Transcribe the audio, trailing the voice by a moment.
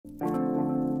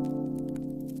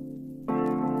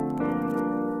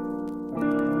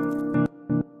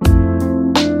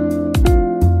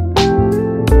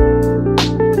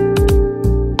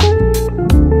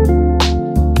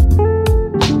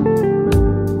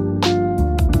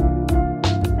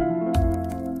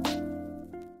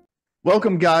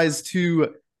Welcome, guys,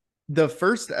 to the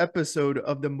first episode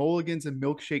of the Mulligans and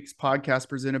Milkshakes podcast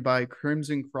presented by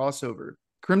Crimson Crossover.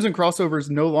 Crimson Crossover is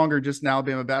no longer just an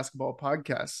Alabama basketball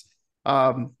podcast.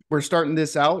 We're starting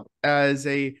this out as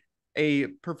a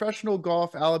professional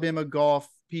golf, Alabama golf,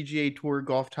 PGA Tour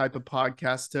golf type of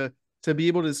podcast to be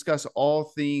able to discuss all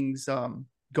things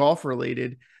golf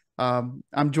related.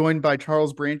 I'm joined by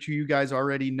Charles Branch, who you guys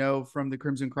already know from the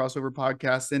Crimson Crossover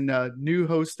podcast, and new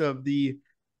host of the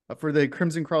for the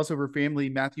Crimson Crossover family,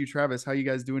 Matthew Travis. How you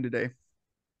guys doing today?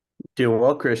 Doing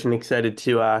well, Christian. Excited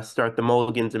to start the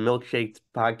Mulligans and Milkshakes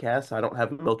podcast. I don't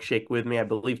have a milkshake with me. I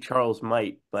believe Charles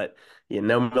might, but yeah,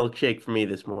 no milkshake for me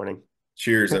this morning.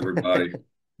 Cheers, everybody.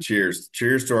 Cheers.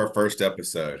 Cheers to our first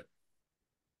episode.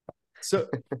 So,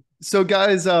 so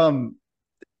guys, we're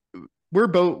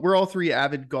all three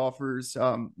avid golfers.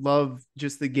 Love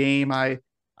just the game.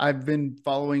 I've been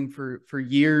following for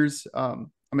years.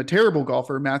 I'm a terrible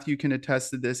golfer. Matthew can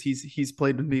attest to this. He's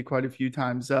played with me quite a few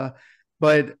times.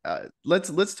 But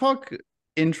let's talk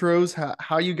intros.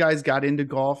 How you guys got into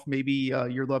golf? Maybe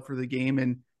your love for the game,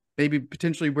 and maybe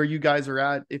potentially where you guys are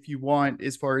at, if you want,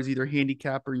 as far as either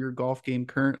handicap or your golf game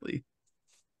currently.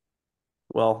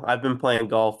 Well, I've been playing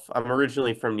golf. I'm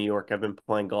originally from New York. I've been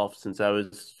playing golf since I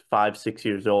was 5, 6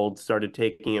 years old. Started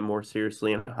taking it more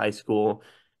seriously in high school.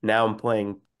 Now I'm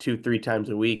playing 2, 3 times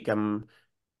a week. I'm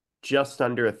just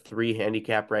under a 3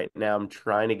 handicap right now. I'm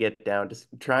trying to get down to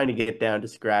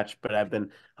scratch, but I've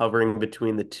been hovering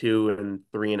between the 2 and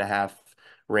 3.5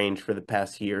 range for the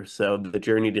past year. So the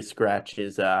journey to scratch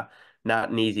is not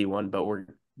an easy one, but we're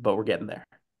getting there.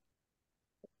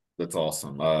 That's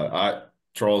awesome.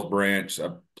 Charles Branch.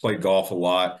 I played golf a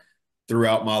lot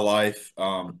throughout my life.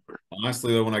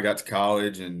 Honestly, though, when I got to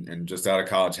college and just out of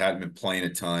college, hadn't been playing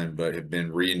a ton, but have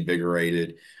been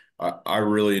reinvigorated. I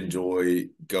really enjoy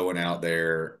going out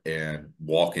there and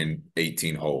walking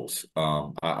 18 holes.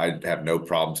 I have no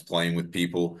problems playing with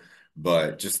people,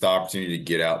 but just the opportunity to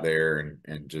get out there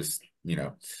and just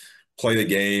play the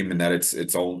game, and that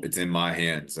it's in my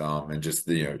hands. And just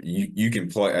you can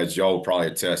play, as y'all will probably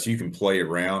attest, you can play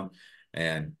around,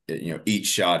 and each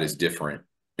shot is different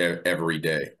every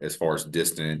day as far as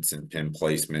distance and pin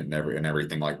placement and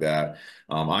everything like that.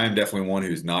 I am definitely one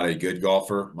who's not a good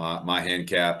golfer. My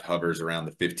handicap hovers around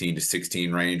the 15 to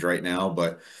 16 range right now,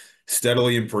 but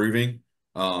steadily improving.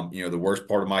 The worst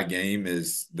part of my game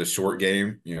is the short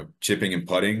game, chipping and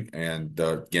putting. And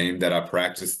the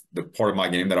part of my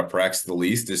game that I practice the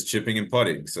least is chipping and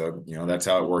putting. So, that's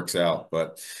how it works out.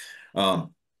 But,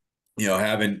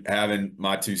 having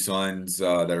my two sons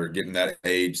that are getting that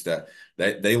age that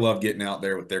they love getting out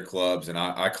there with their clubs, and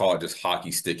I call it just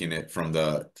hockey sticking it from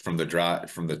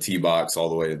the tee box all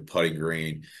the way to the putting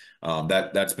green.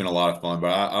 That's been a lot of fun,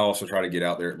 but I also try to get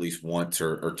out there at least once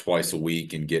or twice a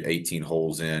week and get 18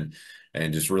 holes in,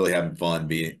 and just really having fun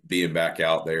being back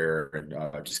out there,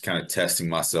 and just kind of testing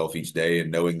myself each day,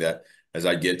 and knowing that as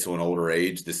I get to an older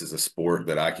age, this is a sport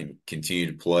that I can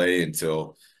continue to play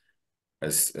until,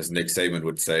 as Nick Saban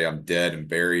would say, I'm dead and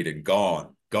buried and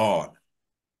gone.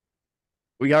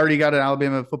 We already got an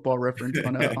Alabama football reference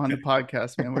on the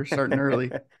podcast, man. We're starting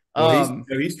early. Well, Um,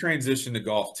 he's transitioned to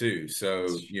golf too, so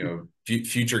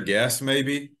future guests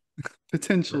maybe for,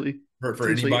 potentially, for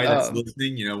potentially. anybody that's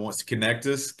listening, wants to connect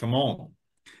us. Come on.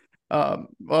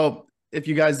 Well, if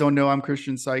you guys don't know, I'm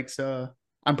Christian Sykes.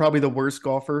 I'm probably the worst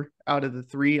golfer out of the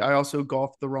three. I also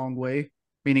golf the wrong way,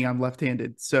 meaning I'm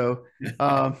left-handed. So,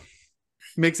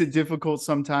 makes it difficult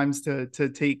sometimes to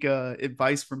take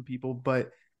advice from people. But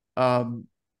um,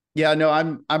 yeah, no,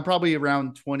 I'm probably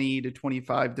around 20 to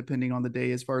 25, depending on the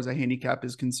day, as far as a handicap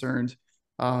is concerned.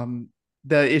 Um,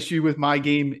 the issue with my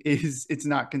game is it's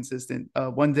not consistent.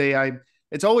 One day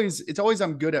it's always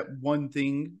I'm good at one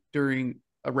thing during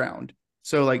a round.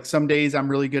 So like some days I'm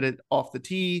really good at off the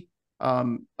tee.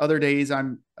 Other days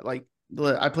I'm like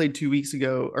I played 2 weeks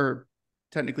ago, or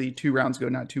technically 2 rounds ago,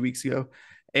 not 2 weeks ago,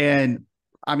 and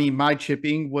I mean my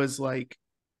chipping was like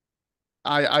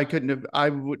I couldn't have I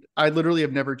literally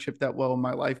have never chipped that well in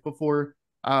my life before.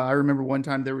 I remember one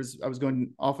time I was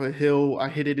going off a hill, I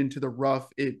hit it into the rough,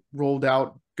 it rolled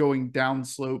out going down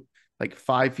slope like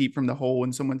 5 feet from the hole,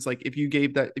 and someone's like, if you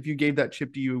gave that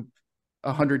chip to you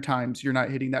 100 times, you're not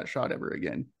hitting that shot ever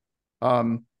again.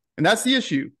 And that's the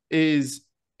issue. Is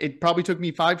it probably took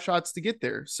me 5 shots to get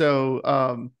there.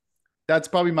 So that's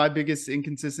probably my biggest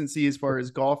inconsistency as far as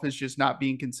golf, is just not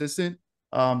being consistent.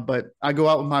 But I go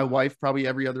out with my wife probably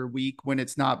every other week when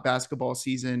it's not basketball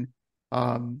season.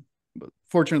 Um,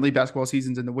 Fortunately, basketball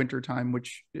season's in the winter time,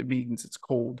 which it means it's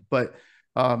cold. But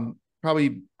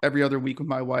probably every other week with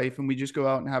my wife, and we just go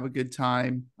out and have a good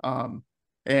time.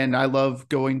 and I love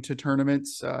going to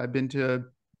tournaments. I've been to,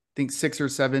 I think, 6 or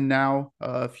 7 now,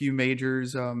 a few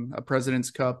majors, a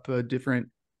President's Cup, different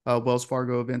Wells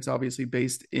Fargo events, obviously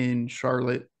based in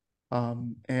Charlotte.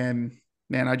 And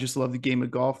man, I just love the game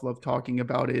of golf, love talking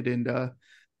about it, and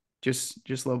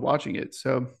just love watching it.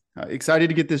 So excited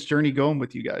to get this journey going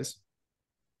with you guys.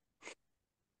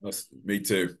 Me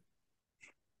too.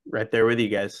 Right there with you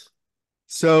guys.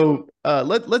 So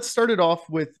let's start it off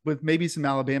with maybe some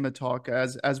Alabama talk,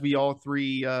 as we all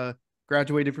three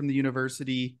graduated from the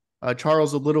university.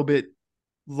 Charles a little bit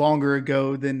longer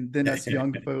ago than us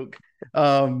young folk.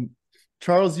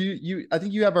 Charles, you I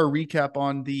think you have our recap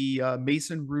on the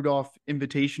Mason Rudolph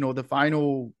Invitational, the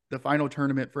final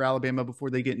tournament for Alabama before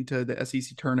they get into the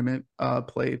SEC tournament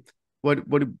play. What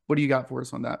do you got for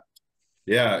us on that?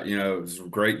 Yeah, it was a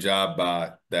great job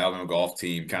by the Alabama golf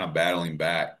team, kind of battling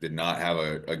back. Did not have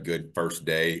a good first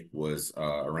day, was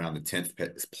around the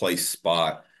 10th place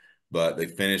spot, but they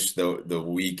finished the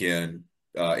weekend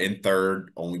in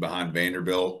third, only behind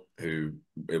Vanderbilt, who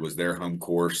it was their home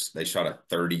course. They shot a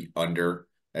 30 under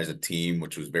as a team,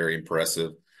 which was very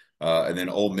impressive. And then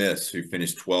Ole Miss, who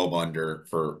finished 12 under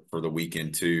for the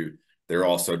weekend too. They're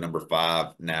also number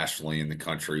 5 nationally in the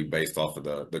country based off of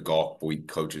the Golf Week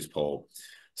coaches poll.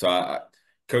 So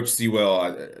Coach Sewell,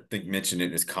 I think, mentioned it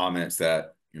in his comments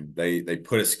that they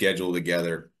put a schedule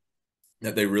together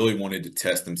that they really wanted to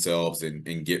test themselves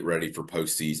and get ready for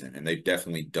postseason, and they've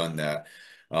definitely done that.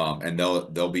 And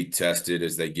they'll be tested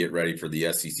as they get ready for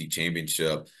the SEC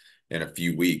championship in a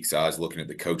few weeks. I was looking at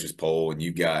the coaches poll, and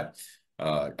you got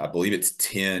I believe it's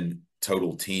 10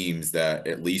 total teams that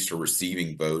at least are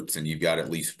receiving votes, and you've got at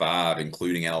least 5,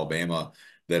 including Alabama,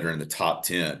 that are in the top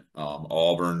 10.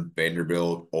 Auburn,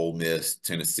 Vanderbilt, Ole Miss,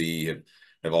 Tennessee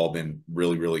have all been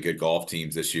really, really good golf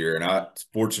teams this year. And I was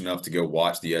fortunate enough to go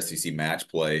watch the SEC match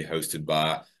play hosted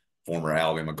by former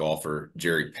Alabama golfer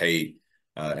Jerry Pate.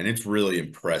 And it's really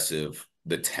impressive,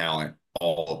 the talent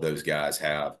all of those guys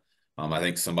have. I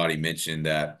think somebody mentioned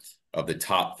that of the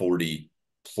top 40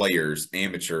 players,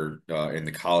 amateur in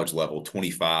the college level,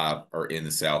 25 are in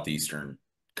the Southeastern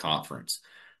Conference.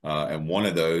 And one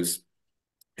of those,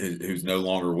 who's no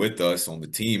longer with us on the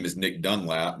team, is Nick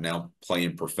Dunlap, now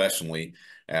playing professionally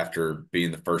after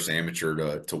being the first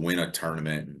amateur to win a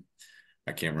tournament.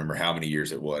 I can't remember how many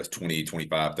years it was, 20,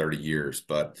 25, 30 years.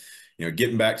 But,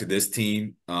 getting back to this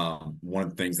team, one of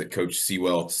the things that Coach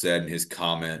Sewell said in his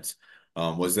comments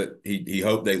was that he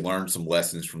hoped they learned some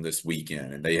lessons from this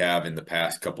weekend. And they have, in the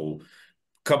past couple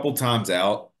times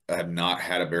out, have not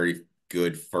had a very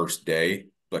good first day,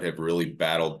 but have really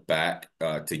battled back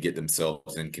to get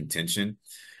themselves in contention.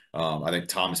 I think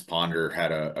Thomas Ponder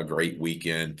had a great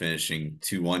weekend, finishing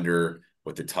 2 under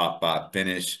with the top 5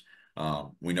 finish.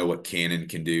 We know what Cannon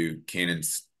can do.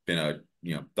 Cannon's been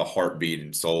the heartbeat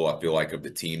and soul, I feel like, of the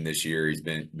team this year. He's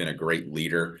been a great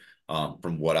leader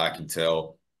from what I can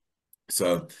tell.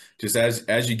 So just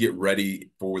as you get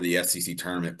ready for the SEC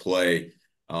tournament play,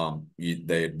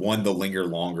 they had won the Linger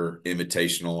Longer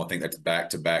Invitational. I think that's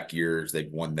back-to-back years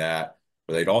they've won that.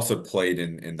 But they'd also played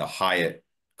in the Hyatt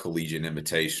Collegiate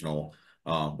Invitational,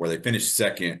 where they finished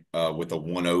second with a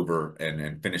 1 over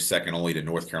and finished second only to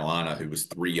North Carolina, who was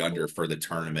 3 under for the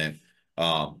tournament.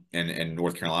 And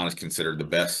North Carolina is considered the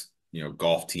best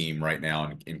golf team right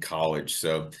now in college.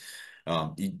 So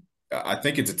I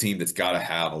think it's a team that's got to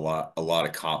have a lot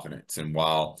of confidence. And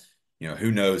while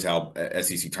who knows how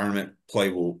SEC tournament play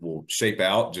will shape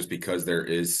out, just because there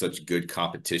is such good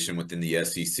competition within the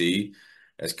SEC.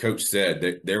 As Coach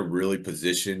said, they're really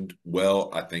positioned well,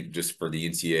 I think, just for the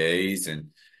NCAAs. And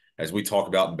as we talk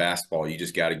about in basketball, you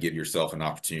just got to give yourself an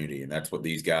opportunity. And that's what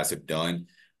these guys have done.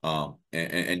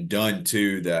 And done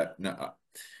too, that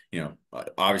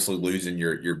obviously losing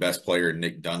your best player,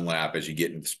 Nick Dunlap, as you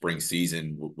get into the spring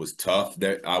season was tough.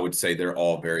 I would say they're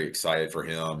all very excited for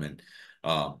him. And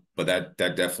but that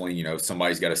definitely,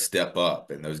 somebody's got to step up,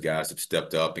 and those guys have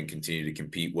stepped up and continue to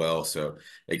compete well. So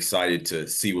excited to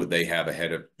see what they have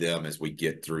ahead of them as we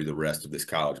get through the rest of this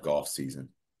college golf season.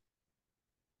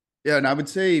 Yeah, and I would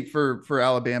say for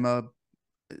Alabama,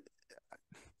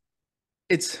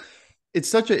 it's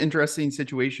such an interesting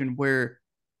situation where,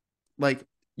 like,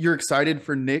 you're excited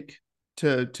for Nick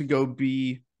to go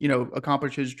be,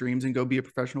 accomplish his dreams and go be a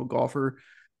professional golfer,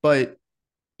 but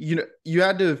you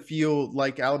had to feel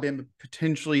like Alabama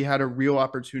potentially had a real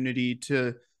opportunity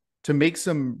to make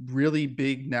some really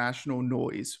big national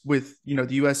noise with, the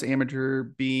U.S. Amateur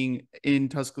being in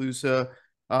Tuscaloosa.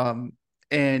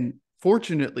 And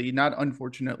fortunately, not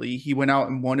unfortunately, he went out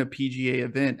and won a PGA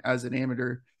event as an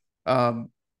amateur,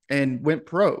 and went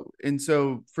pro. And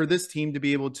so for this team to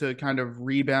be able to kind of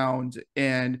rebound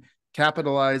and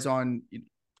capitalize on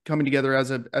coming together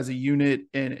as a unit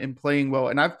and playing well.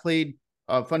 And I've played.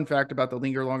 Fun fact about the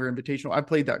Linger Longer Invitational: I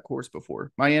played that course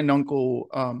before. My aunt and uncle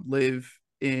live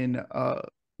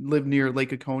near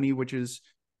Lake Oconee, which is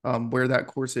where that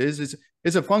course is.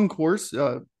 It's a fun course,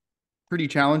 pretty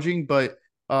challenging, but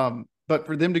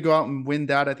for them to go out and win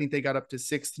that, I think they got up to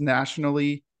sixth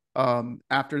nationally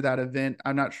after that event.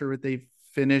 I'm not sure what they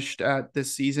finished at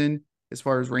this season as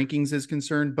far as rankings is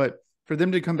concerned, but for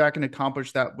them to come back and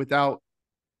accomplish that without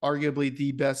arguably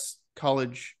the best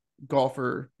college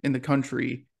golfer in the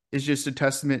country is just a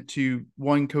testament to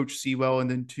one, Coach Sewell, and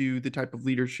then two, the type of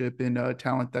leadership and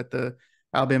talent that the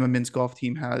Alabama men's golf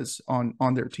team has on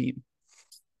their team.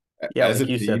 Yeah, like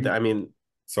you said, I mean,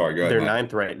 sorry, go ahead. They're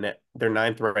ninth right now. They're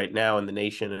ninth right now in the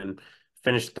nation and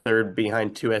finished third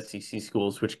behind two SEC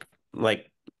schools, which,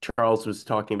 like Charles was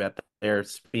talking about there,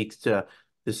 speaks to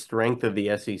the strength of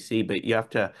the SEC. But you have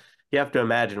to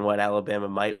imagine what Alabama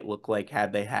might look like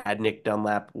had they had Nick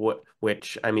Dunlap,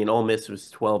 which, I mean, Ole Miss was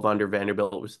 12 under,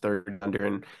 Vanderbilt was third under,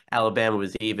 and Alabama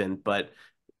was even. But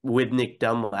with Nick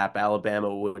Dunlap,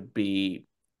 Alabama would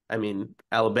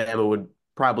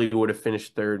probably would have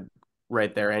finished third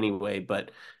right there anyway.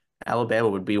 But Alabama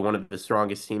would be one of the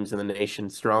strongest teams in the nation,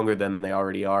 stronger than they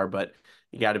already are. But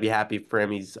you got to be happy for him.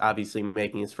 He's obviously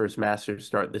making his first Masters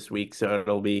start this week, so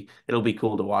it'll be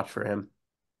cool to watch for him.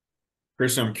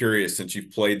 Christian, I'm curious, since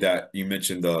you've played that, you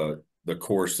mentioned the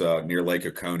course near Lake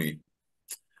Oconee.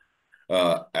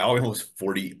 Alabama was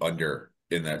 40 under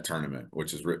in that tournament,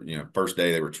 which is, first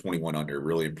day they were 21 under,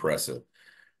 really impressive.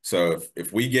 So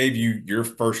if we gave you your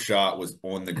first shot was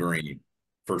on the green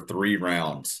for 3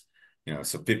 rounds,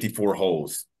 so 54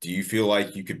 holes, do you feel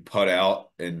like you could putt out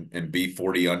and be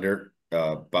 40 under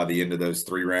by the end of those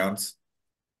 3 rounds?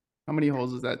 How many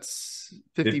holes is that?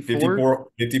 54?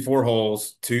 54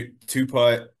 holes, two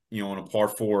putt, on a par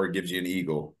 4 gives you an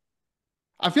eagle.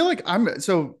 I feel like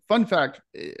fun fact,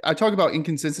 I talk about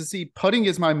inconsistency. Putting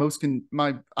is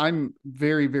I'm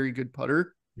very, very good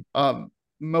putter.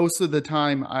 Most of the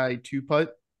time I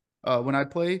 2-putt when I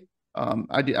play.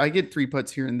 I get 3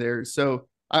 putts here and there. So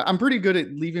I'm pretty good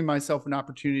at leaving myself an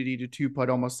opportunity to 2-putt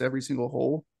almost every single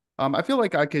hole. I feel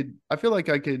like I could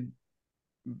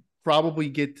probably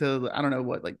get to, I don't know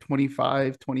what, like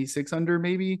 25, 26 under,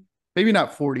 maybe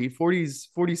not 40.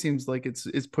 40 seems like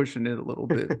it's pushing it a little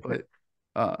bit, but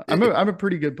I'm a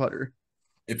pretty good putter.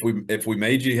 If we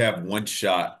made you have one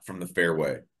shot from the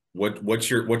fairway, what's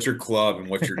your club and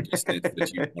what's your distance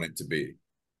that you want it to be?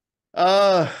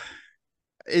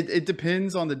 It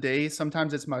depends on the day.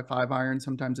 Sometimes it's my 5-iron,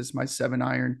 sometimes it's my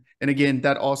 7-iron. And again,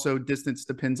 that also distance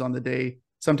depends on the day.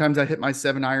 Sometimes I hit my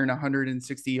 7-iron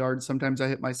 160 yards. Sometimes I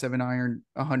hit my 7-iron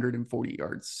 140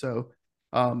 yards. So,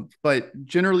 but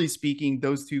generally speaking,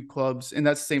 those two clubs, and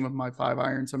that's the same with my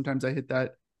 5-iron. Sometimes I hit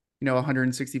that,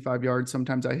 165 yards.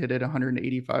 Sometimes I hit it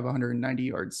 185, 190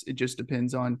 yards. It just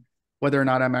depends on whether or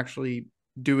not I'm actually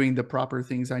doing the proper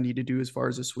things I need to do as far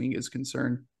as a swing is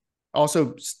concerned.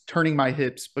 Also turning my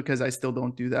hips, because I still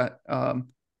don't do that.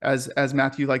 As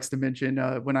Matthew likes to mention,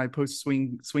 when I post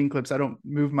swing clips, I don't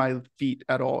move my feet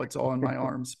at all. It's all in my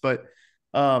arms. But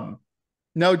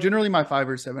no, generally my 5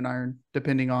 or 7-iron,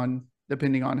 depending on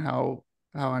how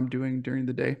I'm doing during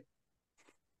the day.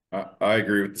 I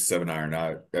agree with the 7-iron.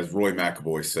 As Roy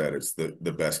McAvoy said, it's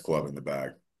the best club in the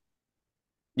bag.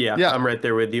 Yeah, I'm right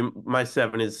there with you. My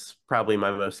 7 is probably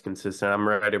my most consistent. I'm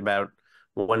right about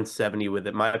 170 with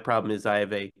it. My problem is I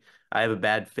have a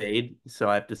bad fade, so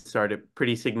I have to start it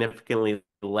pretty significantly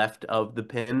left of the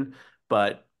pin.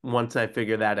 But once I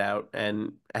figure that out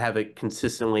and have it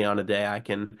consistently on a day, I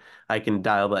can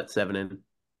dial that 7 in.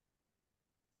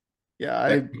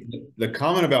 Yeah, the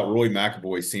comment about Roy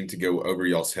McAvoy seemed to go over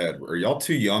y'all's head. Are y'all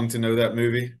too young to know that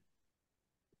movie?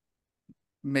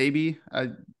 Maybe.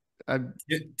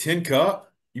 Tin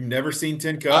Cup? You've never seen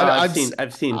Tin Cup? I've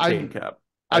seen Tin Cup.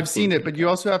 I've seen it, but you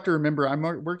also have to remember I'm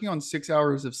working on 6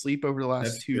 hours of sleep over the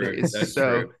last 2 days. That's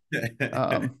so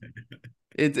true.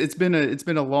 it's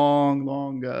been a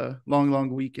long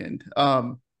weekend.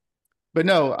 But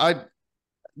no,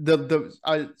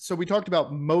 so we talked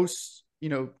about most,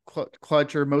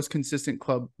 clutch or most consistent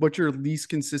club. What's your least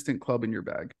consistent club in your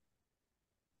bag?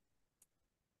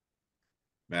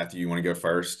 Matthew, you want to go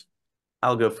first?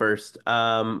 I'll go first.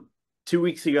 2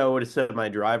 weeks ago, I would have said my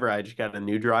driver. I just got a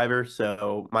new driver,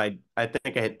 so I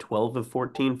think I hit 12 of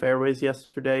 14 fairways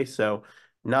yesterday. So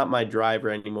not my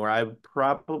driver anymore. I would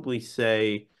probably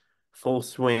say full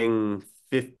swing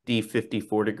 50,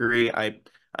 54 degree.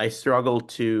 I struggle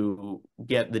to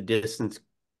get the distance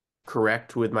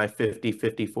correct with my 50,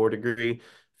 54 degree.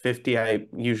 50, I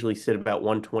usually sit about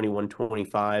 120,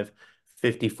 125.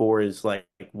 54 is like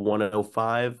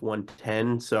 105,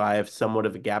 110. So I have somewhat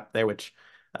of a gap there, which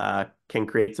can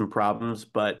create some problems.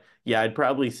 But yeah, I'd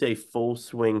probably say full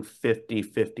swing 50,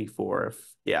 54.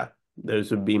 Yeah,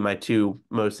 those would be my two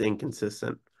most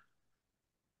inconsistent.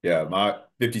 Yeah, my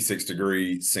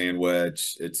 56-degree sand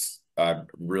wedge, I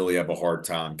really have a hard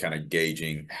time kind of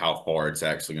gauging how far it's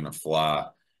actually going to fly.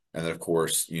 And then, of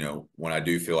course, when I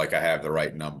do feel like I have the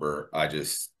right number, I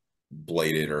just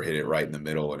blade it or hit it right in the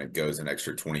middle, and it goes an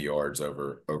extra 20 yards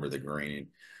over the green.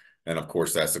 And of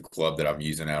course, that's the club that I'm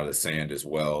using out of the sand as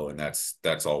well, and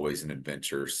that's always an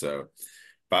adventure. So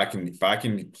if I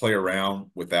can play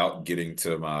around without getting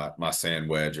to my sand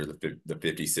wedge or the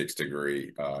 56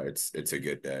 degree, it's a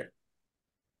good day.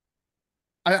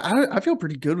 I feel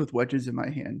pretty good with wedges in my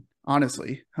hand,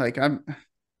 honestly. Like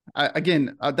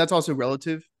again, that's also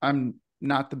relative. I'm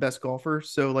not the best golfer,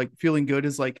 so like feeling good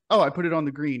is like, oh, I put it on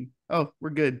the green. Oh, we're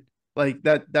good. Like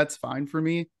that's fine for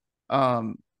me.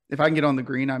 If I can get on the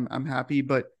green, I'm happy.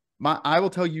 But I will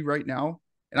tell you right now,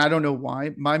 and I don't know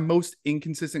why, my most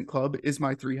inconsistent club is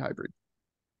my 3 hybrid.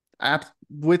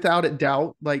 Without a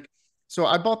doubt. Like, so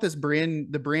I bought the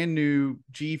brand new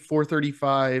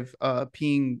G435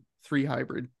 Ping 3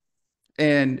 hybrid.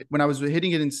 And when I was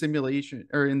hitting it in simulation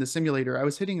or in the simulator, I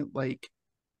was hitting it like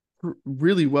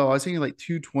really well. I was hitting like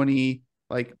 220,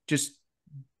 like just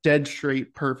dead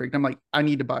straight perfect. I'm like, I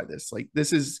need to buy this. Like,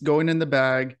 this is going in the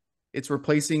bag. It's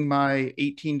replacing my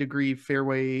 18-degree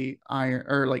fairway iron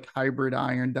or like hybrid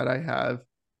iron that I have.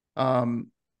 And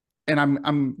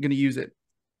I'm gonna use it.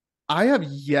 I have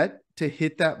yet to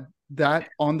hit that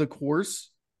on the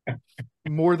course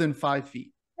more than 5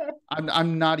 feet.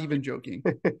 I'm not even joking.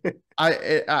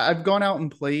 I've gone out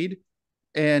and played,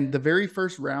 and the very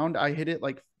first round I hit it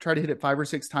like try to hit it 5 or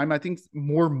 6 times. I think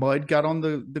more mud got on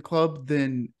the club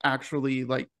than actually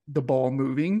like the ball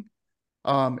moving.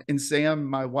 And Sam,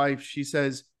 my wife, she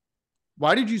says,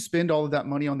 "Why did you spend all of that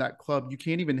money on that club? You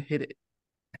can't even hit it."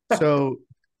 So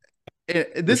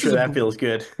this is that feels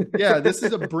good. Yeah, this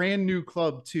is a brand new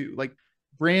club too. Like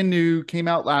brand new, came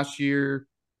out last year.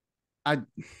 I'm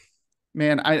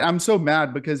so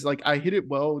mad because like I hit it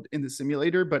well in the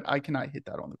simulator, but I cannot hit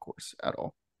that on the course at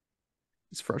all.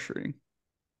 It's frustrating.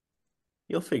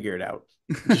 You'll figure it out.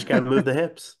 You just got to move the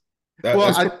hips. That's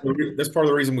part of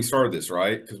the reason we started this,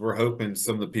 right? Because we're hoping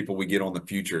some of the people we get on the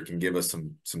future can give us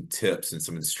some tips and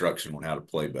some instruction on how to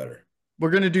play better.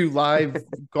 We're going to do live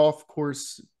golf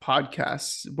course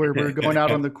podcasts where we're going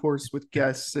out on the course with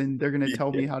guests and they're going to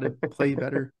tell me how to play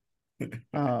better.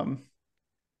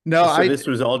 No, so this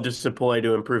was all just a ploy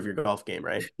to improve your golf game,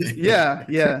 right? Yeah.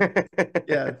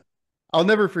 I'll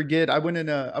never forget. I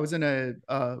was in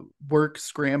a work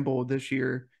scramble this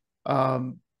year.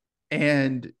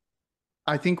 And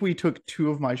I think we took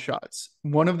 2 of my shots.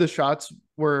 One of the shots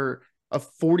were a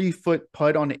 40-foot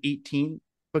putt on 18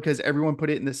 because everyone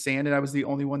put it in the sand and I was the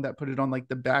only one that put it on like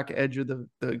the back edge of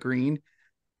the green.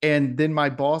 And then my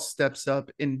boss steps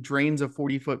up and drains a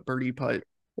 40-foot birdie putt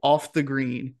off the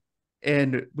green.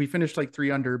 And we finished like 3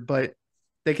 under, but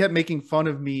they kept making fun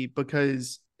of me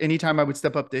because anytime I would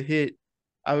step up to hit,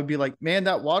 I would be like, man,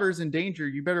 that water's in danger.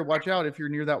 You better watch out if you're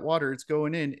near that water. It's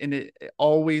going in. And it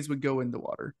always would go in the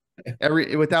water.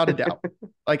 Without a doubt.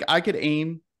 Like I could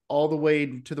aim all the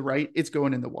way to the right, it's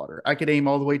going in the water. I could aim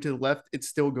all the way to the left, it's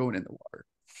still going in the water.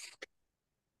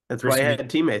 That's why I had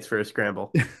teammates for a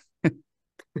scramble.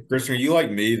 Christian, are you like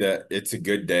me that it's a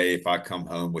good day if I come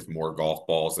home with more golf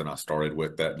balls than I started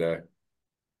with that day?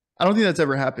 I don't think that's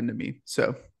ever happened to me.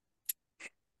 So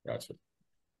gotcha.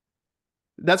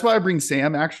 That's why I bring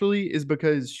Sam actually, is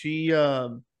because she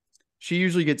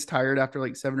usually gets tired after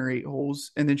like 7 or 8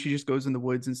 holes, and then she just goes in the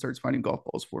woods and starts finding golf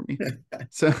balls for me.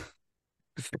 So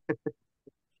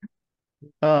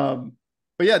but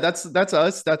yeah, that's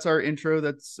us. That's our intro.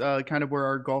 That's kind of where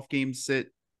our golf games sit.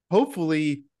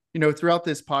 Hopefully, throughout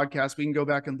this podcast, we can go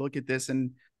back and look at this.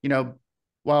 And,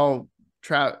 while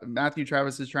Matthew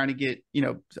Travis is trying to get,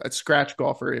 a scratch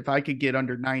golfer, if I could get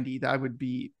under 90, that would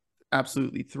be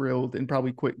absolutely thrilled and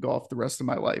probably quit golf the rest of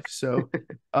my life. So,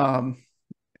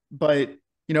 but,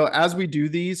 as we do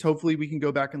these, hopefully we can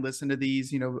go back and listen to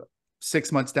these,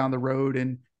 6 months down the road,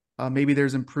 and maybe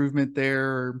there's improvement there,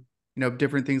 or,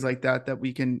 different things like that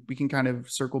we can kind of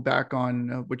circle back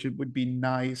on, which it would be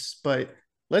nice. But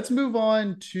let's move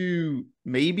on to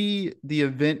the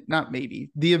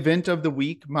event of the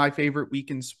week, my favorite week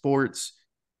in sports,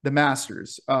 the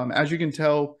Masters. As you can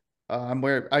tell,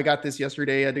 where I got this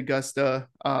yesterday at Augusta,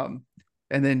 and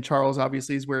then Charles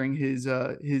obviously is wearing his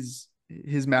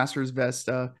Masters vest.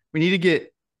 We need to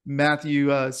get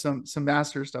Matthew some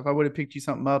Masters stuff. I would have picked you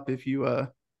something up if you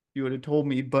would have told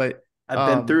me, but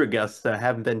I've been through Augusta. I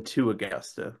haven't been to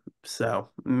Augusta. So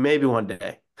maybe one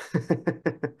day.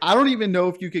 I don't even know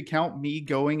if you could count me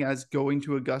going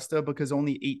to Augusta because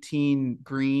only 18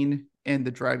 green and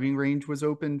the driving range was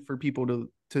open for people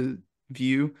to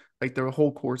view. Like the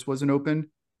whole course wasn't open.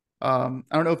 I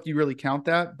don't know if you really count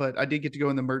that, but I did get to go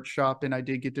in the merch shop and I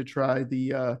did get to try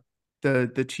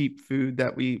the cheap food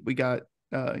that we got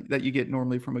that you get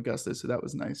normally from Augusta. So that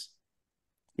was nice.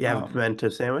 You have a pimento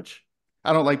sandwich?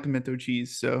 I don't like pimento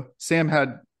cheese, so Sam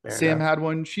Fair enough. had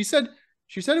one. She said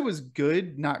it was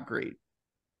good, not great,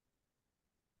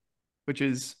 which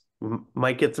is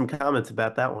Might get some comments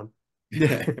about that one.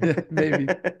 yeah, maybe.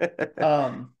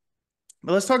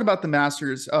 But let's talk about the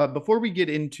Masters. Before we get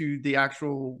into the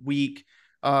actual week,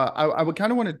 I would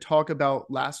kind of want to talk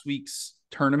about last week's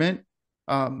tournament,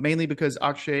 mainly because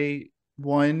Akshay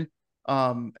won.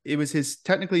 It was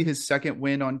technically his second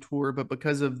win on tour, but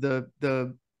because of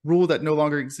the rule that no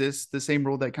longer exists, the same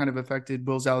rule that kind of affected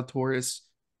Will Zalatoris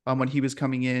when he was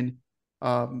coming in,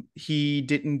 he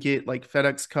didn't get like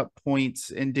FedEx Cup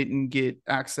points and didn't get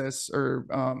access or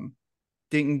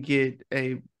didn't get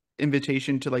a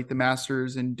invitation to like the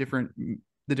Masters and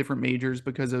the different majors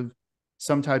because of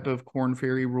some type of Corn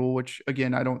Ferry rule, which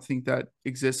again I don't think that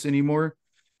exists anymore.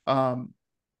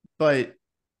 But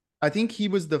I think he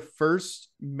was the first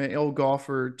male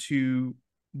golfer to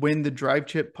win the drive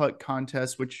chip putt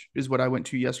contest, which is what I went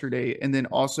to yesterday, and then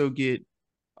also get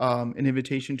an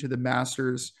invitation to the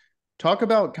Masters. Talk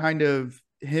about kind of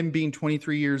him being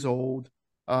 23 years old,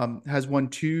 has won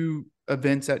two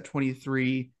events at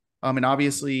 23, and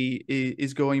obviously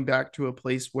is going back to a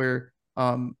place where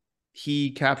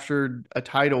he captured a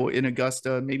title in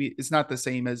Augusta. Maybe it's not the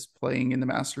same as playing in the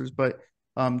Masters, but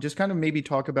just kind of maybe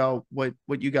talk about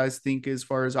what you guys think as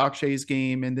far as Akshay's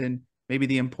game, and then maybe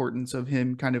the importance of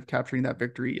him kind of capturing that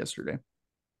victory yesterday.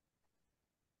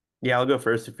 Yeah, I'll go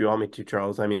first if you want me to,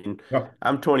 Charles. I mean, Yeah.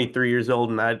 I'm 23 years old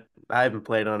and I haven't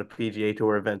played on a PGA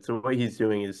Tour event, so what he's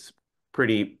doing is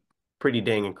pretty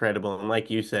dang incredible. And like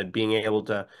you said, being able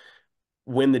to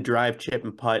win the drive, chip,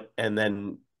 and putt, and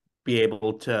then be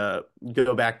able to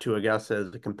go back to Augusta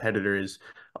as a competitor is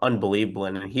unbelievable.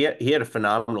 And he had a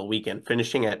phenomenal weekend,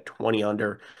 finishing at 20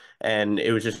 under, and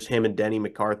it was just him and Denny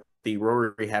McCarthy.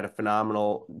 Rory had a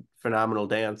phenomenal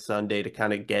day on Sunday to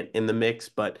kind of get in the mix,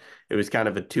 but it was kind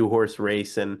of a two-horse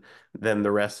race, and then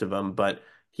the rest of them. But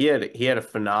he had a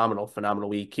phenomenal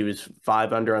week. He was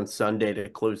 5 under on Sunday to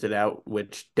close it out,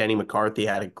 which Denny McCarthy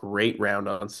had a great round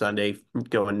on Sunday,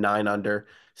 going 9 under,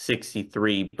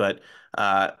 63. But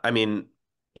I mean,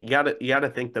 you gotta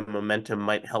think the momentum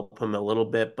might help him a little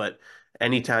bit, but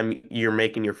anytime you're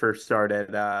making your first start at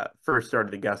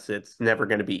Augusta, it's never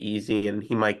going to be easy, and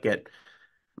he might get,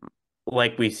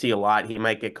 like we see a lot, he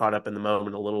might get caught up in the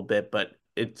moment a little bit, but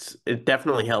it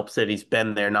definitely helps that he's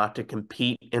been there not to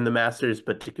compete in the Masters,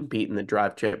 but to compete in the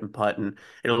drive, chip, and putt, and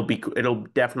it'll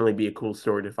definitely be a cool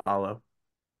story to follow.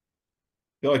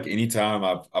 I feel like anytime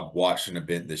I've watched an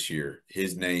event this year,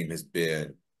 his name has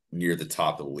been near the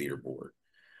top of the leaderboard.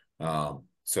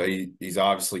 So he's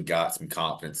obviously got some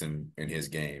confidence in his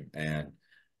game, and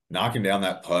knocking down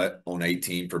that putt on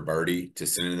 18 for birdie to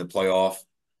send it in the playoff,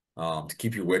 to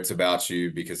keep your wits about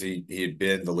you, because he had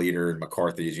been the leader, and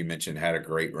McCarthy, as you mentioned, had a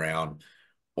great round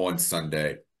on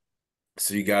Sunday.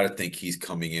 So you got to think he's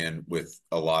coming in with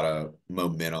a lot of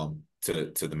momentum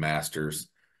to the Masters.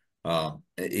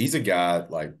 He's a guy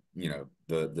like,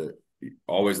 the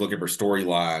always looking for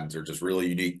storylines or just really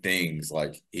unique things.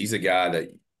 Like, he's a guy that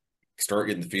start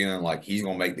getting the feeling like he's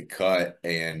going to make the cut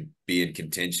and be in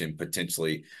contention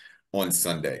potentially on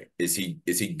Sunday. Is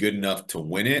he good enough to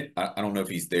win it? I don't know if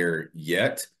he's there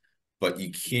yet, but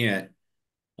you can't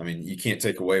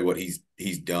take away what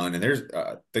he's done. And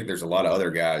I think there's a lot of other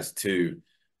guys too,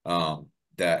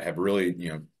 that have really,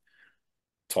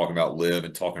 talking about LIV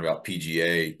and talking about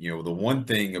PGA. The one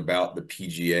thing about the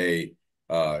PGA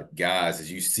guys is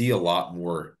you see a lot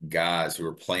more guys who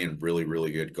are playing really,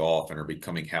 really good golf and are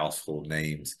becoming household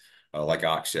names, like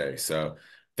Akshay. So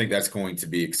I think that's going to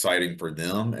be exciting for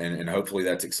them, and hopefully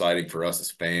that's exciting for us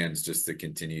as fans, just to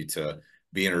continue to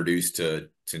be introduced to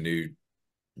new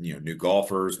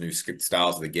golfers, new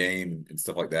styles of the game, and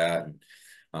stuff like that. And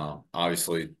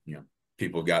obviously,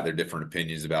 people have got their different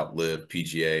opinions about LIV,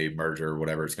 PGA merger,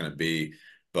 whatever it's going to be.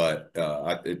 But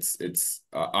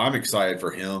I'm excited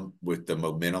for him with the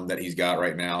momentum that he's got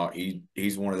right now.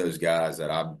 He's one of those guys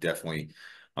that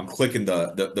I'm clicking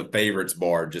the favorites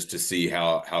bar just to see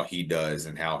how he does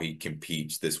and how he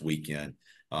competes this weekend.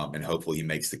 And hopefully he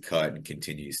makes the cut and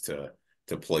continues to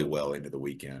play well into the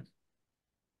weekend.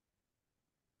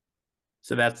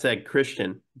 So that said,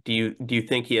 Christian, do you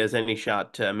think he has any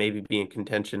shot to maybe be in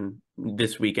contention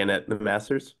this weekend at the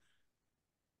Masters?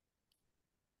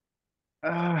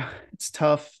 It's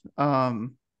tough.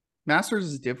 Masters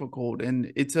is difficult,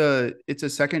 and it's a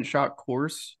second shot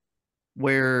course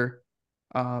where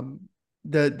um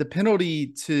the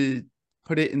penalty to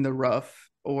put it in the rough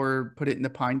or put it in the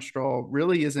pine straw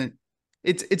really isn't.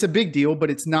 It's a big deal,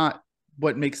 but it's not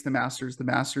what makes the Masters the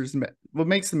Masters. What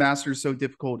makes the Masters so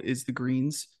difficult is the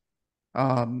greens,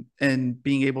 and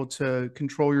being able to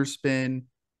control your spin,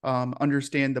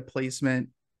 understand the placement.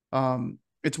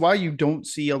 It's why you don't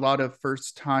see a lot of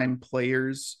first time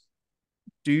players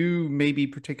do maybe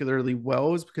particularly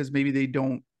well, is because maybe they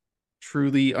don't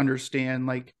truly understand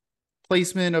like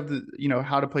placement of the,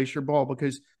 how to place your ball,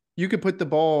 because you could put the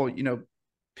ball,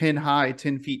 pin high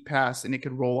 10 feet past and it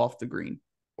could roll off the green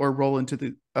or roll into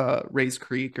the raised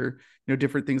creek, or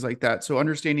different things like that. So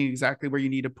understanding exactly where you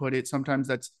need to put it, sometimes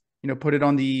that's, put it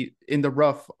in the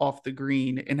rough off the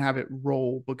green and have it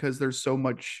roll, because there's so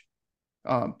much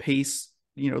pace,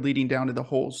 leading down to the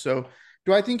hole. So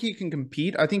do I think he can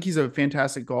compete? I think he's a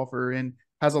fantastic golfer and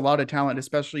has a lot of talent,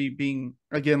 especially being,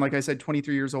 again, like I said,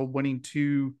 23 years old, winning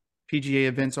 2 PGA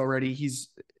events already. He's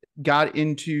got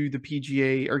into the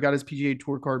PGA, or got his PGA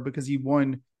Tour card, because he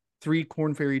won 3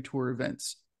 Korn Ferry Tour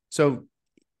events. So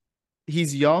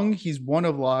he's young, he's won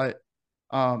a lot.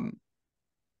 Um,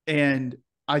 and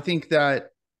I think that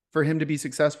for him to be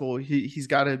successful, he's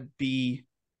got to be,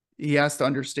 he has to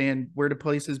understand where to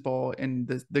place his ball and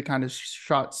the kind of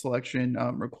shot selection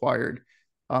required.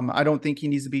 I don't think he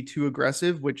needs to be too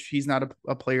aggressive, which he's not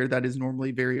a player that is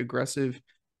normally very aggressive.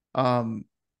 Um,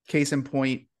 Case in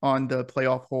point, on the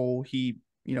playoff hole, he,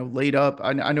 laid up.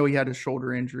 I know he had a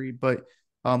shoulder injury, but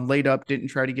laid up, didn't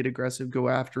try to get aggressive, go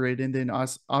after it. And then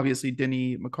obviously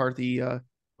Denny McCarthy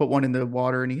put one in the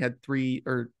water, and he had three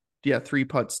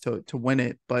putts to win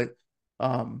it. But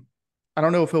I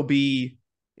don't know if he'll be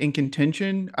in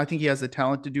contention. I think he has the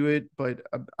talent to do it, but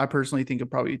I personally think it'll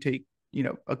probably take,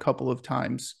 a couple of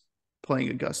times playing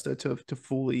Augusta to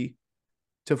fully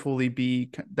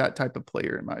be that type of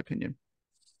player, in my opinion.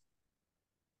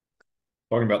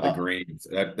 Talking about the Uh, greens,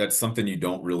 that's something you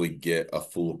don't really get a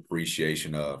full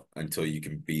appreciation of until you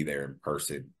can be there in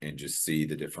person and just see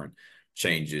the different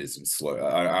changes and slow.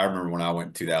 I remember when I went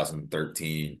in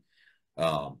 2013,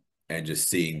 um, and just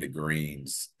seeing the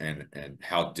greens and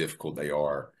how difficult they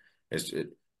are.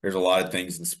 There's a lot of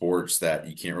things in sports that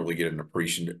you can't really get an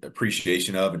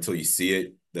appreciation of until you see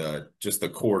it. Just the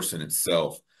course in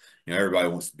itself. Everybody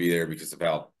wants to be there because of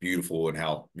how beautiful and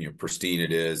how pristine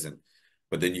it is,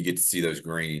 but then you get to see those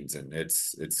greens, and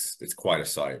it's quite a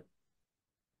sight.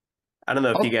 I don't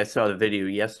know if you I'll, guys saw the video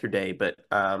yesterday, but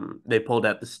they pulled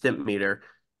out the stimp meter.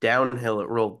 Downhill, it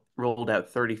rolled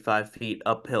out 35 feet.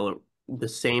 Uphill, the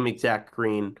same exact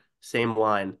green, same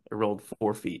line, it rolled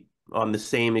 4 feet on the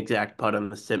same exact putt on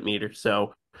the stimp meter.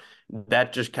 So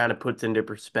that just kind of puts into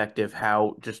perspective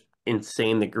how just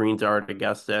insane the greens are at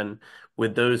Augusta. And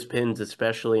with those pins,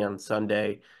 especially on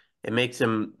Sunday, it makes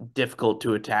them difficult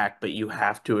to attack, but you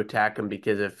have to attack them,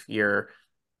 because if you're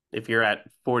at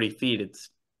 40 feet, it's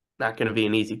not going to be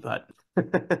an easy putt.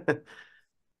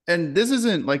 and this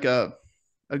isn't like a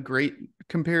great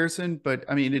comparison, but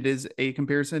I mean, it is a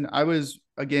comparison. I was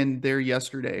again there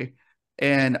yesterday,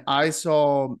 and I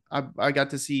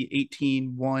got to see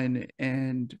 18, 1,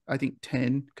 and I think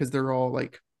 10, because they're all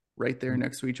like right there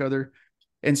next to each other.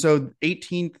 And so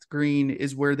 18th green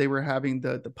is where they were having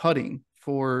the putting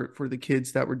for the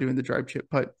kids that were doing the drive chip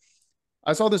putt.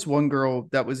 I saw this one girl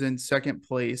that was in second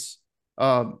place.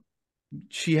 Um,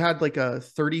 she had like a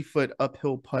 30-foot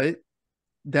uphill putt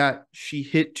that she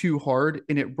hit too hard,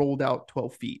 and it rolled out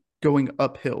 12 feet going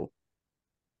uphill,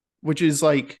 which is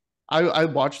like, I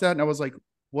watched that and I was like,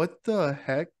 what the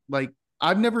heck? Like,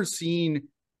 I've never seen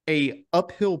a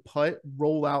uphill putt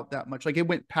roll out that much. Like, it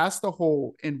went past the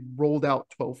hole and rolled out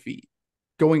 12 feet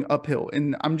going uphill.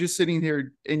 And I'm just sitting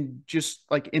here and just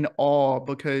like in awe,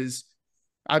 because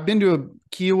I've been to a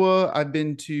Kiowa, I've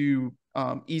been to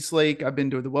East Lake, I've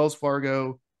been to the Wells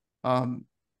Fargo, um,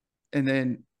 and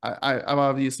then I've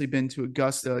obviously been to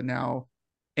Augusta now,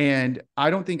 and I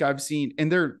don't think I've seen,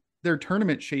 and they're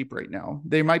tournament shape right now.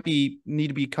 They might be need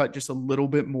to be cut just a little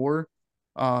bit more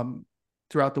um,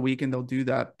 throughout the week, and they'll do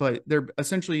that. But they're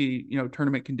essentially,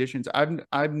 tournament conditions.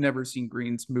 I've never seen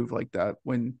greens move like that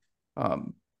when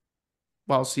um,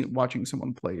 while watching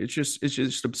someone play. It's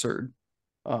just absurd.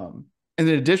 And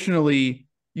then additionally,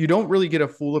 you don't really get a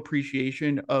full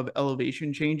appreciation of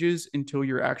elevation changes until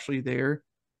you're actually there.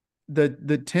 The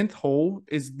 10th hole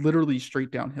is literally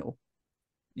straight downhill.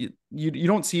 You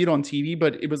don't see it on TV,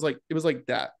 but it was like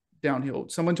that. downhill.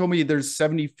 Someone told me there's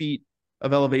 70 feet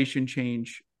of elevation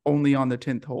change only on the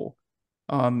 10th hole.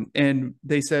 And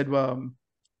they said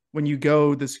when you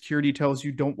go, the security tells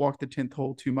you don't walk the 10th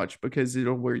hole too much because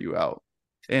it'll wear you out.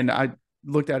 And I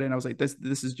looked at it and I was like,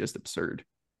 this is just absurd.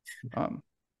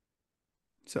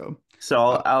 So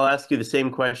I'll ask you the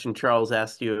same question Charles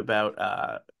asked you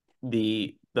about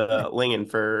the Lingen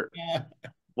for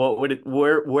what would it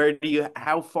where do you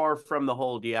how far from the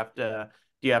hole do you have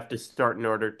to start in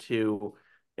order to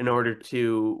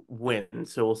win?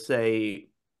 So we'll say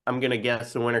I'm gonna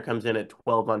guess the winner comes in at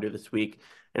 12 under this week.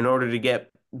 In order to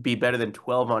be better than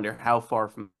 12 under, how far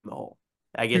from the hole?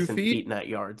 I guess 2 in feet, feet, not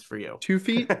yards for you. 2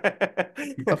 feet,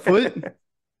 a foot,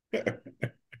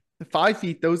 5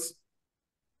 feet. Those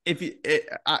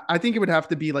I think it would have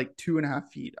to be like 2.5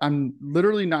 feet. I'm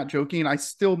literally not joking. I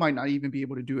still might not even be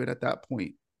able to do it at that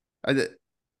point. I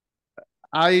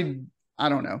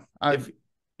don't know.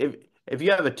 If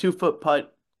you have a 2 foot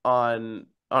putt on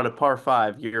a par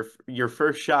five, your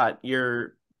first shot,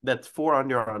 that's 4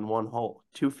 under on one hole.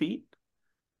 2 feet?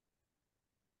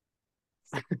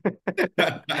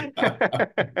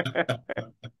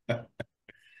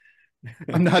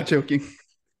 I'm not joking.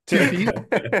 2 feet.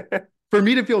 For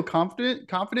me to feel confident,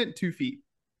 2 feet.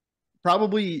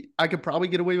 I could probably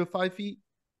get away with 5 feet,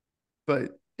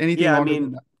 but anything longer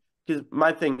than that. Because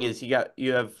my thing is you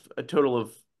have a total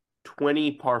of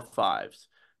 20 par fives.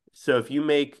 So if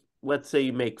let's say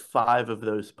you make 5 of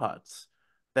those putts,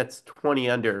 that's 20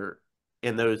 under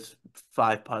in those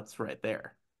 5 putts right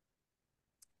there.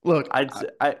 Look,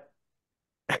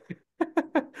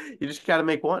 you just got to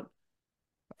make one.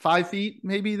 5 feet,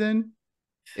 maybe then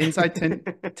inside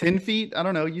 10 feet. I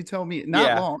don't know. You tell me.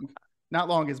 Not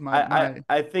long is my.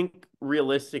 I think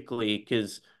realistically,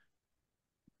 because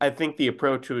I think the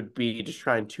approach would be just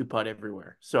try and 2-putt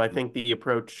everywhere. So I think the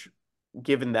approach,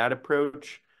 given that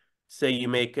approach, say you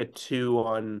make a 2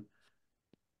 on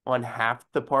half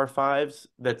the par fives,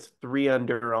 that's 3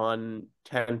 under on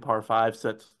 10 par fives,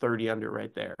 so that's 30 under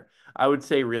right there. I would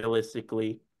say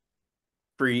realistically,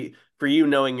 for you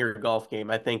knowing your golf game,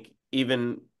 I think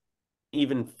even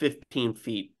 15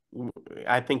 feet,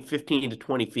 I think 15 to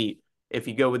 20 feet, if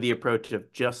you go with the approach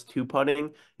of just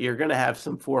 2-putting, you're going to have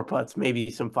some 4 putts, maybe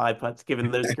some 5 putts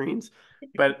given those greens.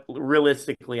 But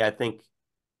realistically, I think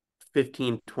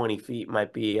 15, 20 feet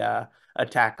might be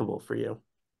attackable for you.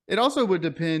 It also would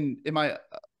depend. Am I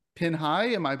pin high?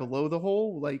 Am I below the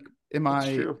hole? Like, That's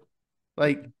true.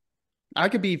 Like, I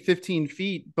could be 15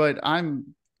 feet, but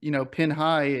I'm, pin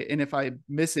high. And if I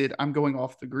miss it, I'm going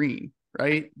off the green,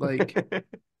 right? Like,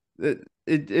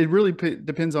 it really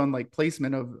depends on like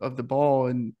placement of the ball.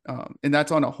 And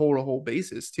that's on a hole to hole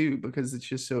basis too, because it's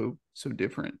just so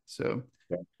different. So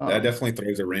that definitely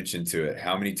throws a wrench into it.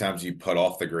 How many times you putt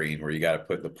off the green where you got to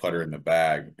put the putter in the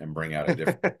bag and bring out a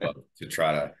different club to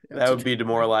try to. That would be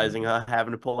demoralizing, huh?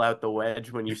 Having to pull out the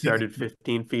wedge when you started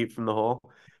 15 feet from the hole.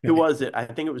 Who was it? I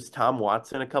think it was Tom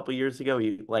Watson a couple years ago.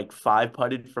 He like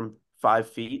 5-putted from 5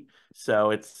 feet. So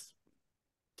it's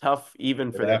tough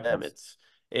even for them.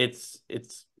 It's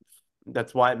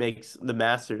that's why it makes the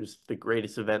Masters the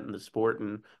greatest event in the sport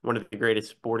and one of the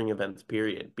greatest sporting events,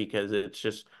 period, because it's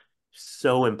just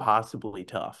so impossibly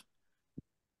tough.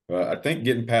 Well, I think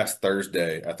getting past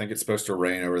Thursday, I think it's supposed to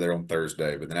rain over there on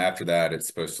Thursday, but then after that, it's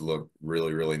supposed to look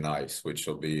really, really nice, which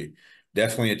will be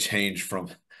definitely a change from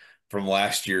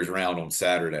last year's round on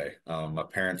Saturday. My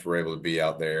parents were able to be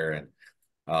out there,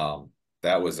 and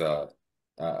that was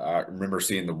I remember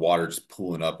seeing the water just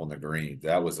pooling up on the green.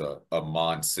 That was a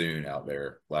monsoon out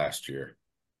there last year.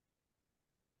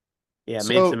 Yeah,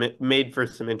 made for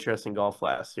some interesting golf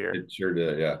last year. It sure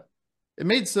did, yeah. It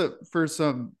made for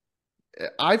some.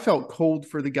 I felt cold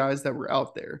for the guys that were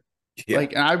out there. Yeah.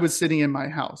 Like, and I was sitting in my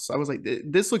house. I was like,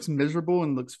 this looks miserable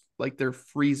and looks like they're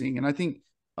freezing. And I think,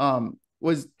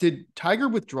 did Tiger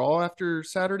withdraw after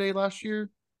Saturday last year?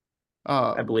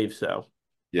 I believe so.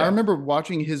 Yeah. I remember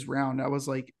watching his round. I was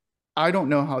like, I don't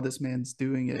know how this man's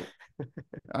doing it.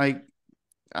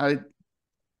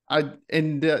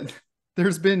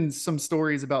 There's been some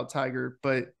stories about Tiger,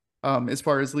 but as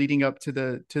far as leading up to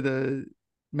the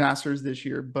Masters this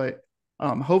year, but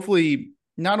hopefully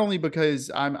not only because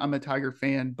I'm a Tiger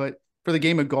fan, but for the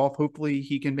game of golf, hopefully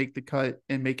he can make the cut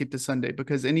and make it to Sunday,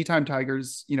 because anytime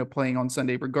Tiger's, playing on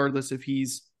Sunday, regardless if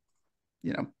he's,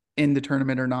 in the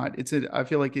tournament or not, I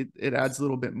feel like it adds a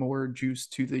little bit more juice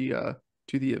to the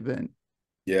event.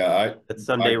 Yeah. That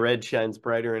Sunday red shines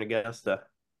brighter in Augusta.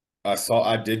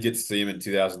 I did get to see him in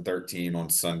 2013 on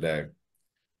Sunday,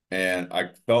 and I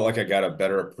felt like I got a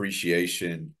better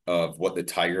appreciation of what the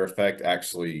Tiger effect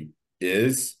actually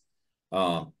is,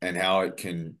 and how it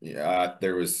can.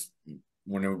 There was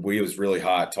when we was really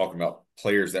hot talking about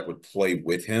players that would play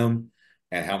with him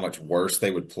and how much worse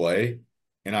they would play.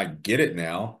 And I get it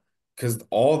now because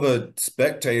all the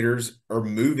spectators are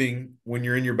moving when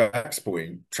you're in your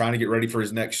backswing, trying to get ready for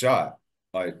his next shot.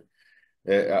 Like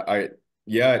I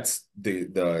yeah, it's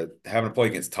the having to play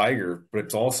against Tiger, but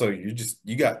it's also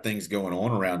you got things going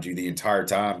on around you the entire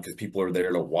time because people are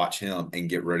there to watch him and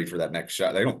get ready for that next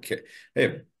shot. They don't care. They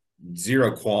have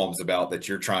zero qualms about that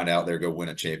you're trying to out there go win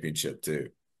a championship too.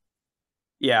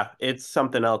 Yeah, it's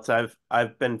something else.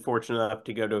 I've been fortunate enough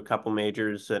to go to a couple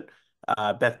majors at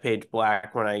Bethpage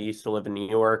Black when I used to live in New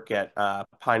York, at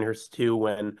Pinehurst 2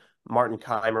 when Martin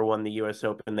Keimer won the U.S.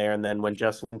 Open there, and then when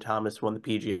Justin Thomas won the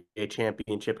PGA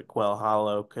Championship at Quail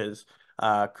Hollow, because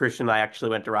Christian and I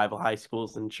actually went to rival high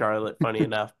schools in Charlotte, funny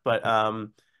enough. But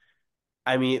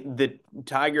I mean, the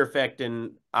Tiger effect,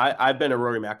 and I've been a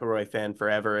Rory McIlroy fan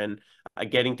forever, and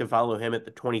getting to follow him at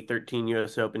the 2013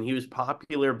 U.S. Open, he was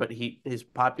popular, but his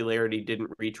popularity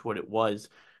didn't reach what it was.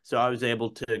 So I was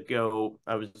able to go,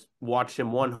 watch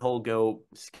him one hole, go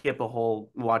skip a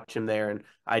hole, watch him there, and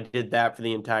I did that for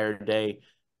the entire day.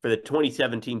 For the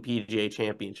 2017 PGA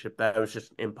Championship, that was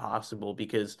just impossible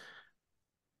because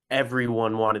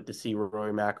everyone wanted to see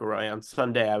Rory McIlroy. On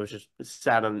Sunday, I was just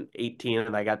sat on 18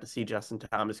 and I got to see Justin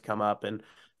Thomas come up and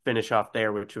finish off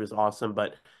there, which was awesome.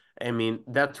 But I mean,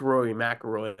 that's Rory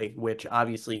McIlroy, which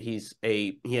obviously he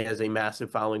has a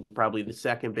massive following, probably the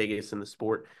second biggest in the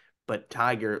sport. But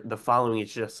Tiger, the following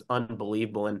is just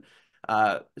unbelievable. And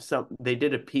so they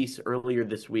did a piece earlier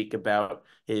this week about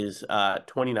his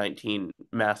 2019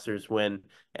 Masters win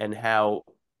and how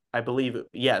I believe,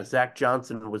 yeah, Zach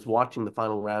Johnson was watching the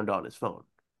final round on his phone.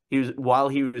 While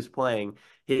he was playing,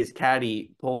 his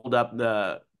caddy pulled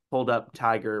up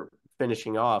Tiger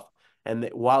finishing off, and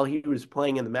while he was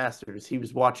playing in the Masters, he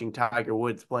was watching Tiger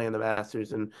Woods play in the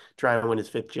Masters and try and win his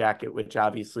fifth jacket, which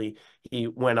obviously he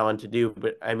went on to do.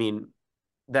 But I mean,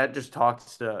 that just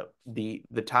talks to the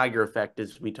Tiger effect,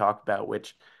 as we talked about,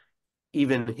 which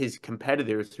even his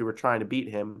competitors who were trying to beat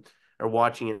him are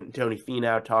watching it. And Tony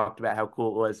Finau talked about how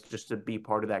cool it was just to be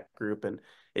part of that group, and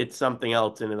it's something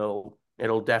else, and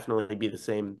it'll definitely be the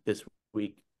same this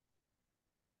week.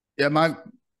 Yeah,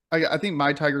 I think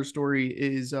my Tiger story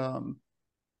is I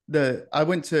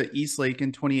went to East Lake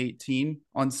in 2018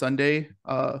 on Sunday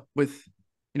with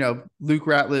Luke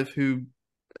Ratliff, who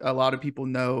a lot of people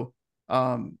know,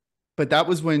 but that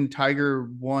was when Tiger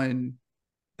won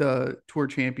the Tour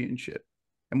Championship,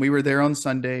 and we were there on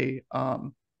Sunday.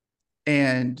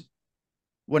 And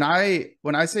when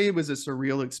I say it was a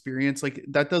surreal experience, like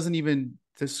that doesn't even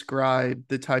describe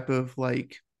the type of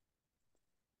like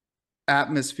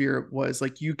atmosphere it was.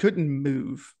 Like you couldn't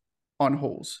move on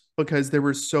holes because there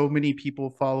were so many people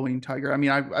following Tiger. I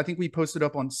mean, I think we posted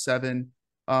up on 7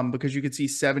 because you could see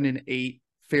 7 and 8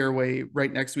 fairway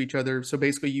right next to each other. So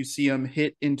basically you see them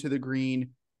hit into the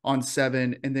green on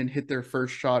 7 and then hit their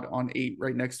first shot on 8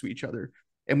 right next to each other.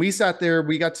 And we sat there,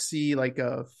 we got to see like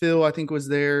Phil, I think was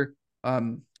there.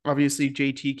 Obviously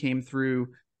JT came through.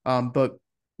 But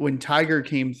when Tiger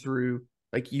came through,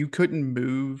 like you couldn't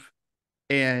move.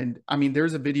 And I mean,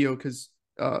 there's a video because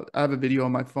I have a video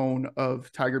on my phone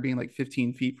of Tiger being like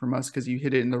 15 feet from us because you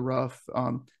hit it in the rough.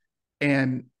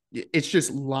 And it's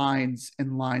just lines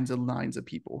and lines and lines of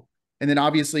people. And then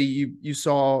obviously you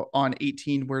saw on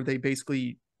 18 where they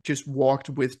basically just walked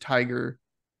with Tiger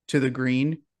to the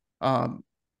green.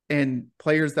 And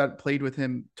players that played with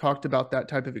him talked about that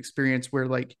type of experience where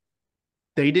like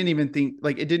they didn't even think,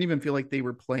 like it didn't even feel like they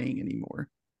were playing anymore.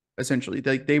 Essentially,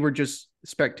 they were just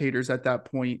spectators at that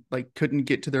point, like couldn't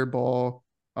get to their ball.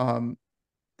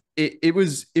 It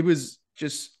was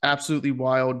just absolutely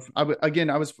wild.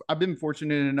 I've been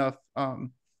fortunate enough.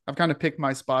 I've kind of picked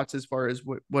my spots as far as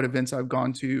what events I've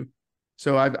gone to.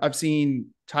 So I've seen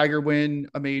Tiger win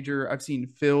a major. I've seen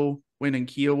Phil win in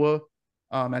Kiowa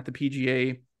at the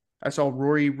PGA. I saw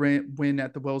Rory win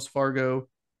at the Wells Fargo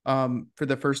for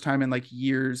the first time in like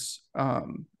years,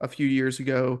 a few years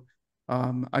ago.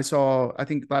 I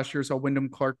think last year I saw Wyndham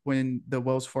Clark win the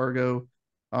Wells Fargo.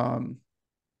 And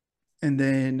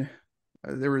then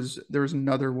there was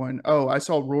another one. Oh, I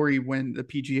saw Rory win the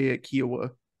PGA at Kiowa.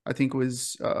 I think it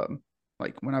was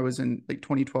like when I was in like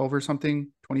 2012 or something,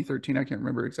 2013. I can't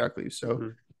remember exactly.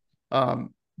 So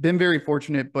been very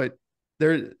fortunate, but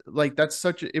it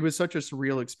was such a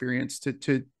surreal experience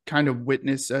to kind of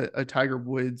witness a Tiger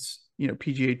Woods,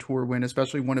 PGA Tour win,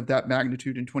 especially one of that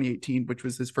magnitude in 2018, which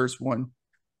was his first one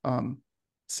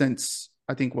since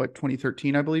I think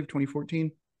 2013, I believe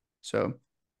 2014. So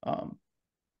I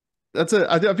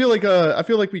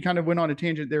feel like we kind of went on a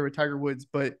tangent there with Tiger Woods,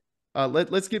 but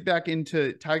let's get back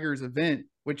into Tiger's event.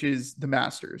 which is the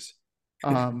Masters.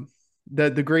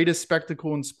 The greatest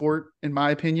spectacle in sport, in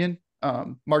my opinion.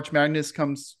 March Madness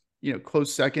comes,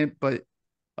 close second, but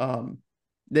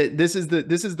this is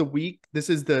the week. This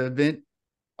is the event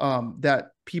that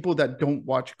people that don't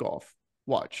watch golf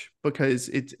watch, because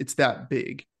it's that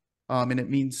big, and it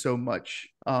means so much.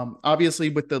 Obviously,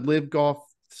 with the live golf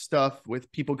stuff,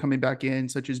 with people coming back in,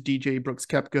 such as DJ Brooks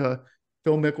Koepka,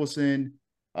 Phil Mickelson,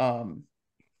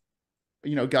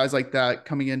 guys like that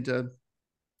coming into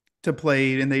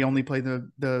play, and they only play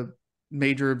the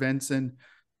major events. And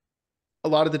a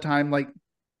lot of the time, like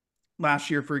last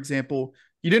year, for example,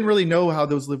 you didn't really know how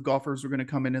those live golfers were going to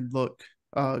come in and look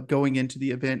going into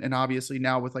the event. And obviously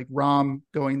now with like Rahm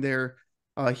going there,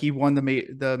 he won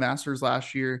the Masters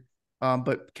last year.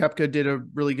 But Koepka did a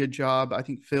really good job. I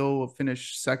think Phil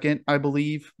finished second, I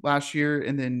believe, last year.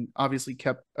 And then obviously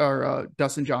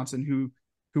Dustin Johnson,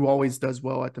 who always does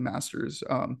well at the Masters.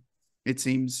 It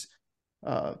seems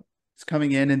it's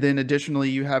coming in. And then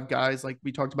additionally, you have guys like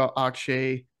we talked about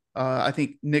Akshay. I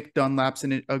think Nick Dunlap's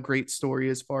in a great story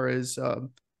as far as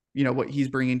what he's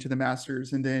bringing to the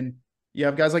Masters. And then you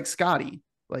have guys like Scotty,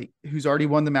 like who's already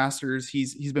won the Masters.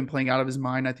 He's been playing out of his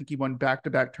mind. I think he won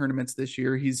back-to-back tournaments this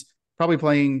year. He's probably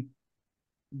playing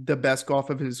the best golf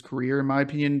of his career, in my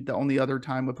opinion. The only other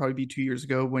time would probably be 2 years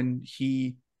ago when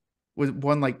he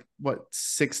won like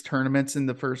 6 tournaments in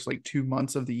the first like 2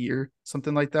 months of the year,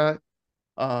 something like that.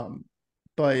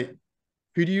 But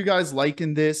who do you guys like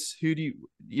in this? Who do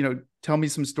tell me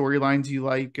some storylines you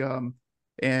like,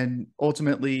 and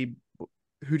ultimately,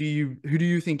 who do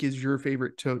you think is your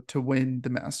favorite to win the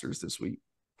Masters this week?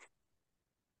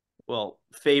 Well,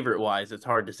 favorite-wise, it's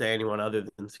hard to say anyone other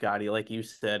than Scotty. Like you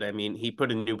said, I mean, he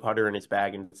put a new putter in his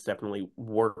bag, and it's definitely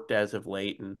worked as of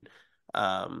late. And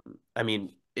I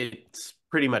mean, it's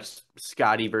pretty much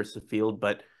Scotty versus the field.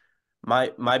 But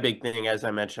my big thing, as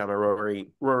I mentioned, I'm a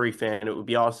Rory fan. It would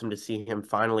be awesome to see him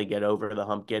finally get over the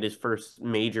hump, get his first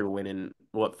major win in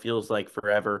what feels like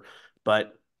forever.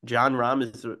 But Jon Rahm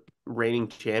is a reigning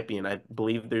champion. I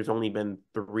believe there's only been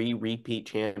 3 repeat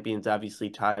champions, obviously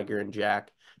Tiger and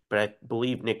Jack, but I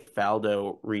believe Nick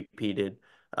Faldo repeated.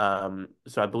 So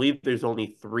I believe there's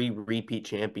only 3 repeat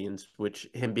champions, which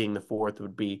him being the 4th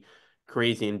would be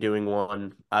crazy. And doing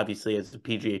one, obviously, as a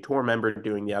PGA Tour member,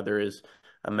 doing the other is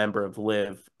a member of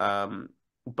Live.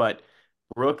 But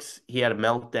Brooks, he had a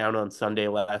meltdown on Sunday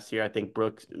last year. I think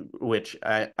Brooks, which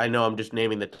I know I'm just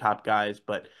naming the top guys,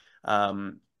 but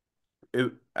I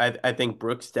think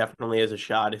Brooks definitely has a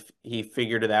shot if he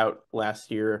figured it out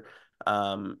last year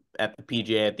at the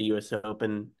PGA, at the US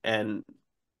Open. And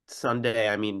Sunday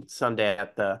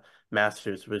at the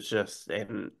Masters was just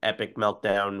an epic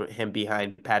meltdown. Him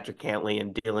behind Patrick Cantlay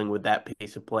and dealing with that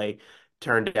pace of play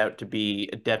turned out to be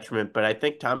a detriment. But I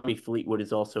think Tommy Fleetwood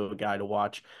is also a guy to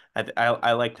watch.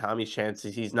 I like Tommy's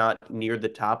chances. He's not near the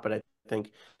top, but I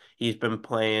think he's been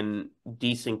playing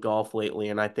decent golf lately,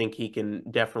 and I think he can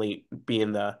definitely be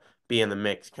in the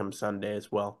mix come Sunday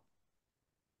as well.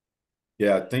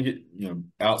 Yeah, I think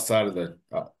outside of the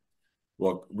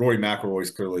well, Rory McIlroy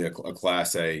is clearly a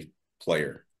Class A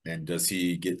player, and does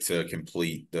he get to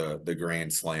complete the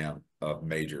Grand Slam of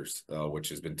majors, which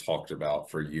has been talked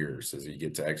about for years? Does he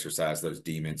get to exercise those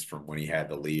demons from when he had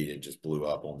the lead and just blew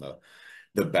up on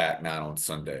the back nine on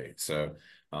Sunday? So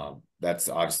that's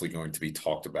obviously going to be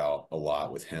talked about a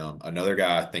lot with him. Another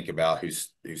guy I think about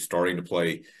who's starting to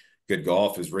play good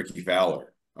golf is Ricky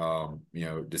Fowler.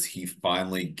 Does he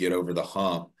finally get over the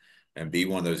hump and be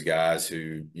one of those guys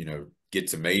who,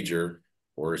 gets a major,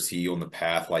 or is he on the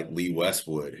path like Lee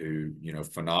Westwood, who,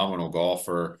 phenomenal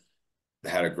golfer,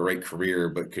 had a great career,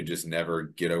 but could just never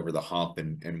get over the hump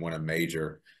and win a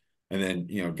major? And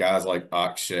then, guys like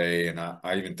Akshay, and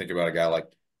I even think about a guy like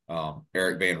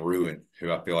Eric Van Rooyen, who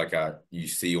I feel like you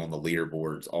see on the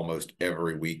leaderboards almost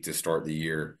every week to start the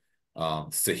year.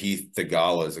 Sahith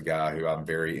Theegala is a guy who I'm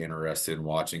very interested in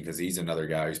watching, because he's another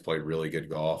guy who's played really good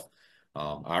golf.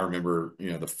 I remember,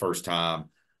 the first time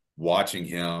watching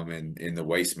him in the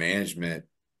Waste Management,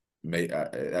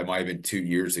 that might have been 2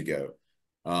 years ago.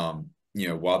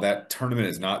 While that tournament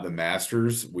is not the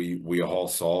Masters, we all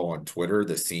saw on Twitter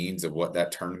the scenes of what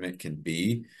that tournament can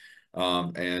be.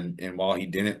 And while he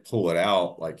didn't pull it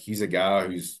out, like, he's a guy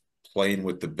who's playing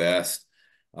with the best.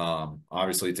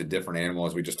 Obviously it's a different animal,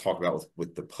 as we just talked about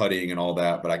with the putting and all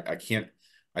that, but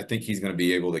I think he's going to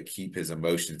be able to keep his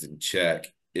emotions in check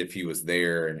if he was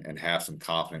there and have some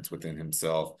confidence within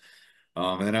himself.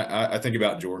 And then I think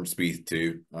about Jordan Spieth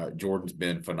too. Jordan's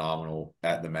been phenomenal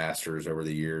at the Masters over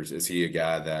the years. Is he a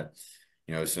guy that,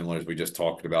 similar as we just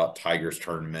talked about Tiger's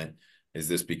tournament, is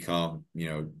this become,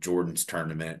 Jordan's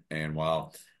tournament? And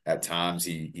while at times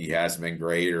he hasn't been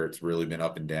great, or it's really been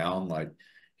up and down. Like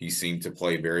he seemed to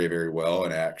play very, very well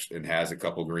and has a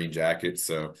couple green jackets.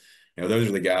 So, those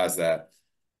are the guys that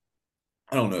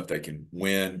I don't know if they can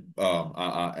win.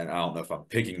 And I don't know if I'm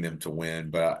picking them to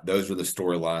win, but those are the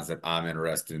storylines that I'm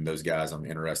interested in. Those guys I'm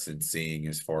interested in seeing,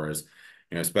 as far as,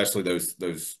 especially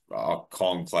those I'll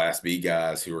call them Class B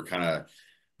guys who are kind of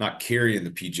not carrying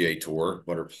the PGA Tour,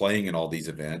 but are playing in all these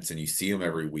events, and you see them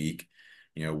every week.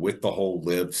 With the whole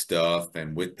live stuff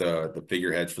and with the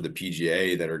figureheads for the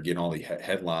PGA that are getting all the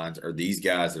headlines, are these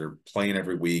guys that are playing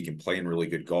every week and playing really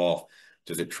good golf.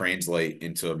 Does it translate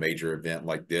into a major event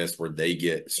like this where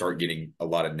they start getting a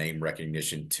lot of name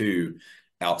recognition too,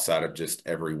 outside of just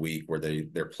every week where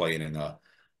they're playing in a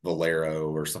Valero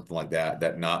or something like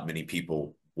that not many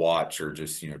people watch, or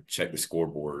just check the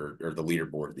scoreboard or the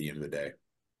leaderboard at the end of the day?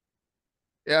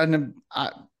 Yeah, and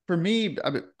for me,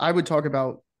 I would talk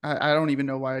about. I don't even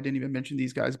know why I didn't even mention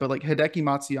these guys, but like Hideki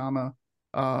Matsuyama,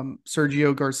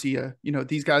 Sergio Garcia,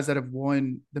 these guys that have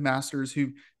won the Masters.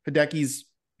 Who Hideki's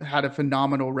had a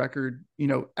phenomenal record,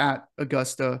 at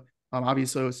Augusta.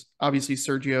 Obviously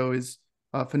Sergio is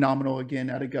phenomenal again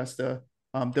at Augusta.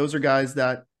 Those are guys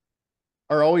that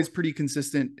are always pretty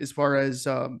consistent as far as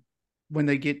when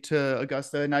they get to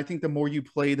Augusta. And I think the more you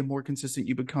play, the more consistent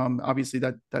you become. Obviously,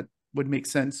 that would make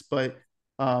sense. But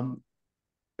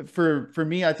for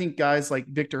me, I think guys like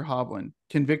Victor Hovland,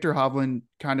 can Victor Hovland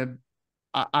kind of,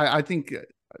 I think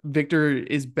Victor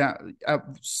is bound at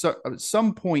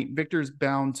some point. Victor's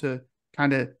bound to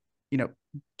kind of,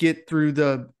 get through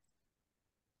the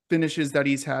finishes that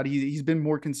he's had. He's been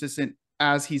more consistent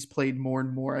as he's played more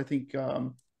and more. I think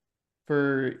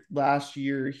for last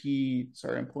year,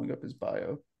 I'm pulling up his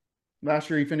bio. Last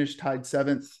year he finished tied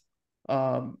 7th.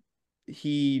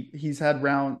 He's had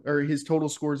his total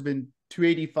score has been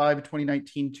 285 in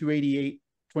 2019, 288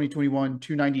 2021,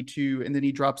 292, and then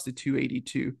he drops to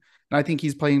 282. And I think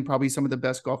he's playing probably some of the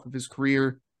best golf of his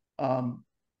career,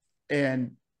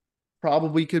 and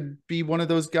probably could be one of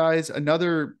those guys.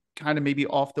 Another kind of maybe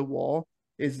off the wall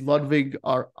is Ludwig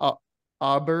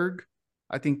Aberg.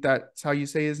 I think that's how you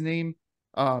say his name.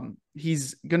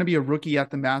 He's going to be a rookie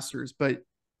at the Masters, but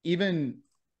even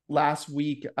last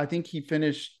week, I think he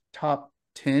finished top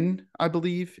 10, I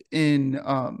believe, in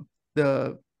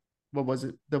what was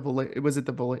it? Is that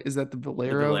the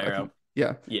Valero? The Valero.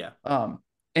 Yeah. Yeah.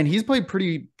 And he's played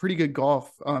pretty good golf.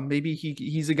 Maybe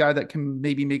he's a guy that can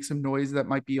maybe make some noise that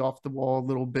might be off the wall a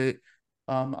little bit.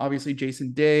 Obviously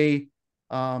Jason Day.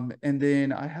 And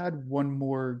then I had one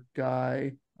more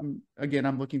guy. I'm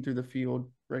looking through the field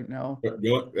right now.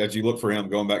 As you look for him,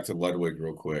 going back to Ludwig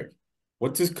real quick,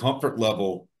 what's his comfort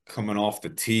level coming off the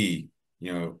tee?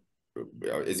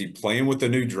 Is he playing with the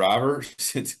new driver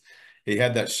since he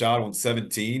had that shot on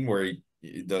 17 where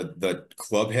the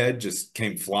club head just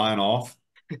came flying off?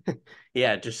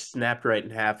 Yeah, just snapped right in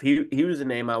half. He was a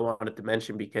name I wanted to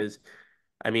mention because,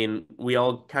 I mean, we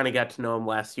all kind of got to know him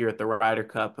last year at the Ryder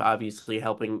Cup, obviously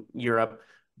helping Europe,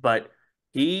 but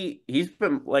he's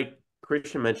been, like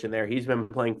Christian mentioned there, he's been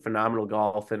playing phenomenal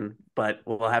golf, but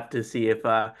we'll have to see if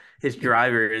his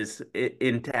driver is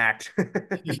intact.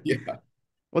 Yeah.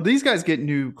 Well, these guys get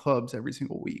new clubs every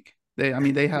single week. They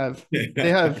have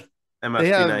That must be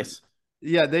nice.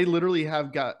 Yeah, they literally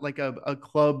have got like a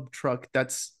club truck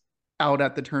that's out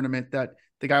at the tournament that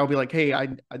the guy will be like, hey, I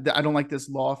don't like this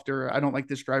loft, or I don't like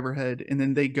this driver head. And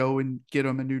then they go and get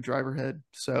him a new driver head.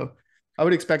 So I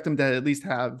would expect them to at least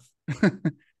have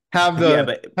have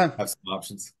some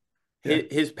options.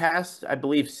 His past, I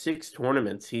believe, 6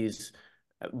 tournaments. He's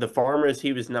the Farmers,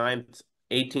 he was 9th.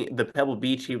 18th, the Pebble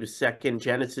Beach, he was 2nd.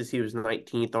 Genesis, he was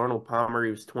 19th. Arnold Palmer,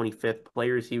 he was 25th.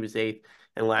 Players, he was 8th.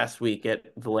 And last week at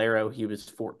Valero, he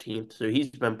was 14th. So he's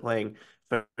been playing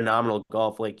phenomenal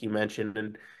golf, like you mentioned.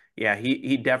 And yeah,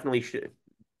 he definitely should.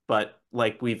 But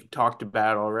like we've talked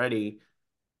about already,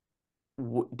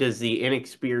 does the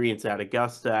inexperience at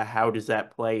Augusta, how does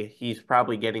that play? He's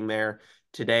probably getting there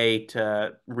today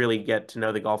to really get to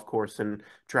know the golf course and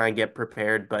try and get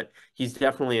prepared. But he's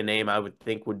definitely a name I would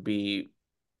think would be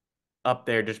up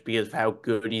there just because of how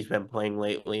good he's been playing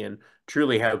lately and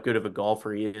truly how good of a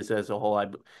golfer he is as a whole.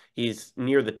 He's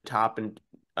near the top, and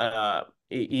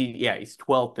he's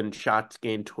 12th in shots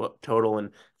gained total and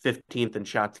 15th in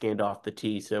shots gained off the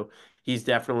tee. So he's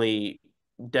definitely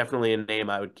a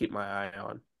name I would keep my eye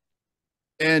on.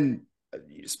 And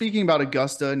speaking about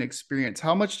Augusta and experience,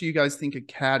 how much do you guys think a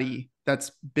caddy that's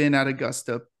been at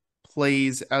Augusta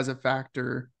plays as a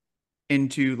factor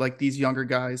into like these younger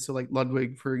guys? So like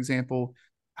Ludwig, for example,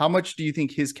 how much do you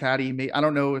think his caddy I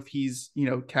don't know if he's,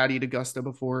 caddied Augusta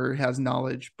before or has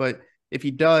knowledge, but if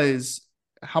he does,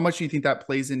 how much do you think that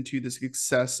plays into the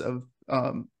success of,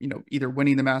 either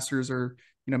winning the Masters or,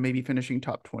 maybe finishing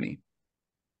top 20?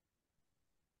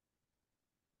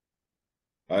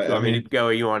 You want me to go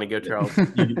or you want to go, Charles?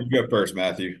 You go first,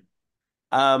 Matthew.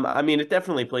 I mean, it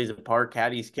definitely plays a part.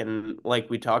 Caddies can, like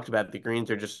we talked about, the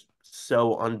greens are just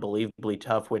so unbelievably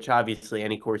tough, which obviously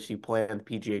any course you play on the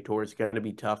PGA Tour is going to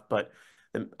be tough, but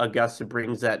Augusta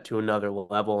brings that to another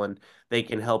level, and they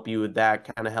can help you with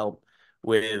that, kind of help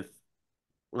with,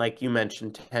 like you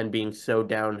mentioned, 10 being so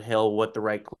downhill, what the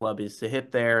right club is to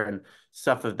hit there and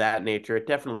stuff of that nature. It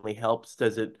definitely helps.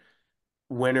 Does it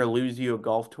win or lose you a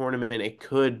golf tournament? It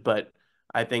could, but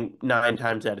I think 9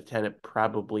 times out of 10 it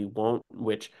probably won't,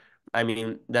 which I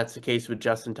mean, that's the case with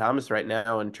Justin Thomas right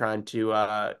now and trying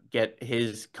to get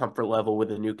his comfort level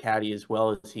with a new caddy as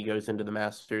well as he goes into the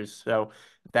Masters. So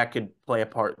that could play a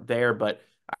part there. But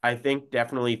I think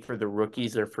definitely for the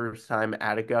rookies, their first time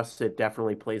at Augusta, it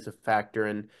definitely plays a factor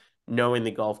in knowing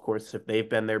the golf course. If they've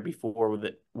been there before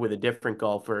with a different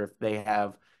golfer, if they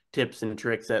have tips and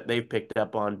tricks that they've picked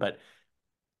up on. But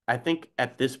I think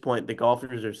at this point the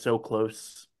golfers are so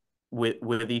close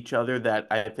with each other that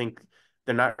I think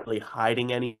they're not really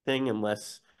hiding anything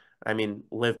unless, I mean,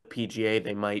 Live PGA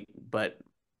they might, but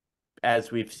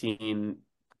as we've seen,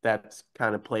 that's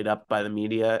kind of played up by the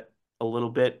media a little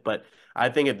bit. But I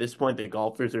think at this point the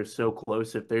golfers are so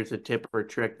close. If there's a tip or a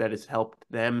trick that has helped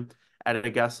them at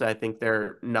Augusta, I think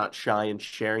they're not shy in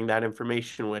sharing that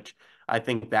information, which I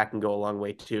think that can go a long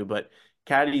way too. But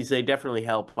caddies, they definitely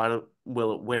help. I don't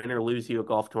will it win or lose you a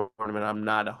golf tournament. I'm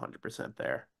not 100%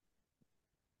 there.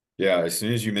 Yeah, as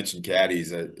soon as you mentioned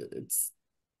caddies, it's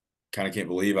kind of can't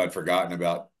believe I'd forgotten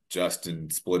about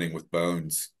Justin splitting with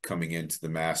Bones coming into the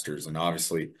Masters. And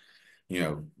obviously,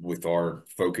 with our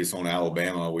focus on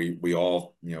Alabama, we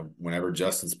all, whenever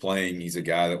Justin's playing, he's a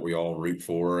guy that we all root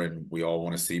for and we all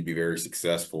want to see be very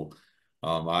successful.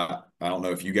 I don't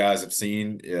know if you guys have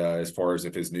seen as far as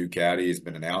if his new caddy has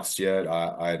been announced yet.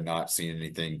 I had not seen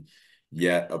anything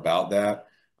yet about that.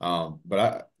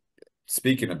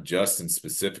 Speaking of Justin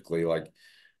specifically, like,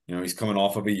 he's coming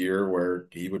off of a year where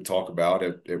he would talk about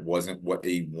it wasn't what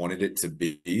he wanted it to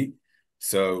be.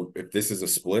 So if this is a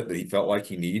split that he felt like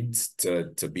he needs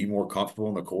to be more comfortable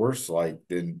in the course, like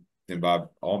then by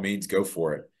all means go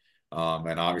for it.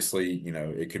 And obviously,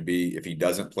 it could be if he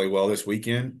doesn't play well this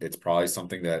weekend, it's probably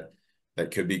something that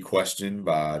could be questioned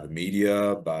by the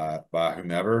media, by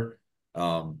whomever.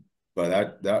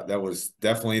 But that was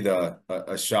definitely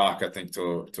a shock, I think,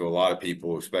 to a lot of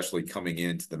people, especially coming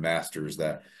into the Masters,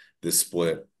 that this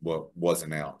split was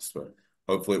announced. But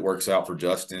hopefully it works out for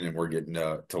Justin and we're getting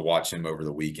to watch him over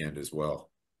the weekend as well.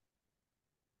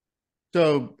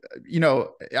 So,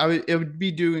 it would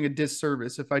be doing a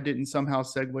disservice if I didn't somehow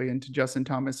segue into Justin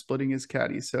Thomas splitting his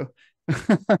caddy. So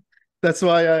that's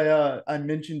why I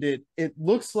mentioned it. It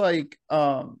looks like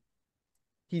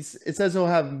it says he'll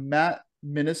have Matt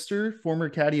Minister, former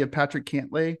caddy of Patrick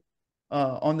Cantlay,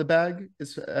 on the bag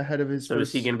is ahead of his So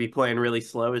is he going to be playing really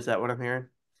slow? Is that what I'm hearing?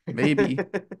 Maybe.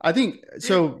 I think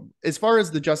so. As far as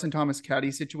the Justin Thomas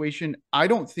caddy situation, I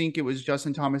don't think it was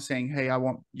Justin Thomas saying, "Hey, I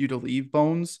want you to leave,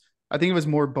 Bones." I think it was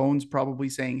more Bones probably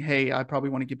saying, "Hey, I probably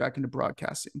want to get back into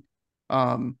broadcasting."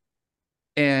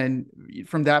 And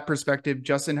from that perspective,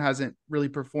 Justin hasn't really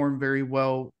performed very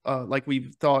well, like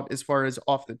we've thought, as far as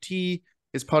off the tee.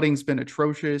 His putting's been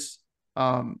atrocious.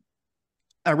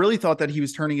 I really thought that he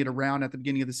was turning it around at the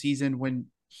beginning of the season when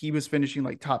he was finishing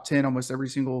like top 10 almost every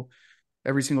single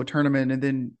tournament. And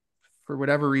then for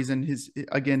whatever reason, his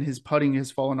putting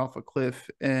has fallen off a cliff.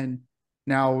 And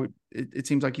now it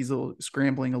seems like he's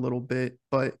scrambling a little bit.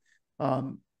 But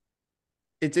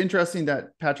it's interesting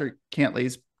that Patrick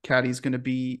Cantlay's caddy is going to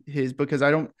be his, because I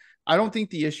don't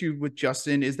think the issue with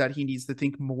Justin is that he needs to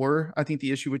think more. I think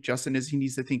the issue with Justin is he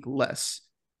needs to think less.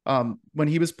 When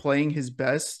he was playing his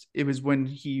best, it was when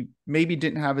he maybe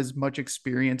didn't have as much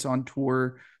experience on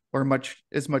tour or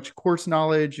as much course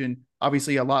knowledge, and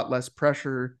obviously a lot less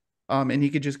pressure. And he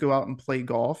could just go out and play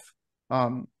golf.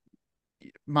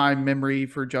 My memory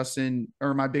for Justin,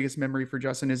 or my biggest memory for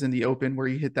Justin, is in the Open where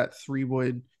he hit that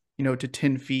 3-wood, to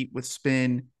 10 feet with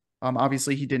spin.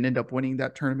 Obviously he didn't end up winning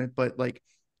that tournament, but like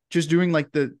just doing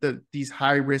like these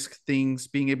high risk things,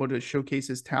 being able to showcase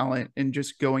his talent and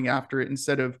just going after it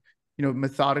instead of,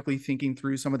 methodically thinking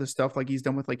through some of the stuff like he's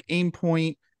done with like aim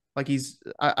point. Like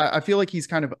I feel like he's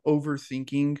kind of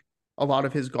overthinking a lot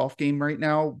of his golf game right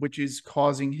now, which is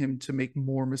causing him to make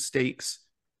more mistakes.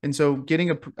 And so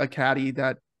getting a caddy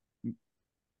that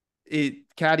it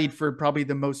caddied for probably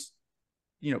the most,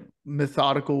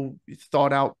 methodical,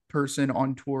 thought out person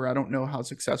on tour. I don't know how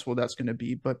successful that's going to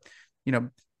be, but,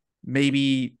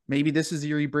 maybe this is the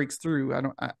year he breaks through.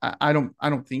 I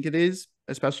don't think it is,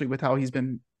 especially with how he's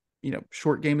been,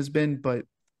 short game has been, but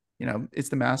it's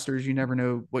the Masters. You never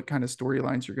know what kind of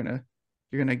storylines you're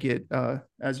gonna get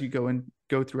as you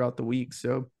go throughout the week.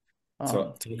 So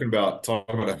So talking about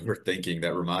overthinking,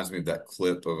 that reminds me of that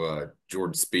clip of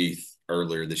Jordan Spieth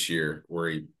earlier this year where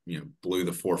he blew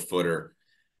the 4-footer,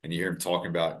 and you hear him talking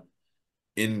about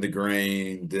in the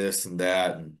grain, this and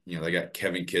that, and they got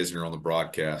Kevin Kisner on the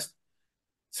broadcast.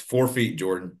 It's 4 feet,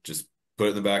 Jordan. Just put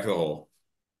it in the back of the hole.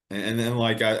 And then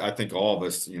like I think all of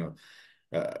us,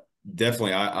 uh,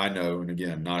 definitely I know, and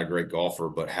again, not a great golfer,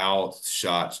 but how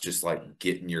shots just like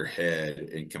get in your head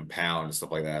and compound and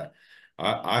stuff like that.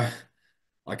 I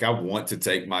like I want to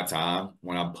take my time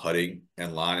when I'm putting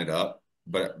and line it up,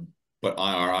 but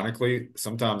ironically,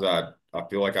 sometimes I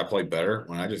feel like I play better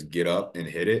when I just get up and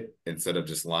hit it instead of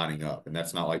just lining up. And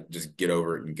that's not like just get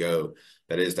over it and go.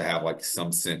 That is to have like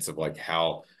some sense of like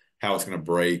how it's going to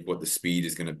break, what the speed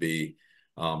is going to be.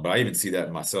 But I even see that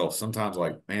in myself. Sometimes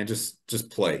like, man, just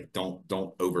play. Don't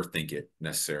overthink it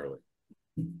necessarily.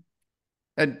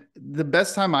 and the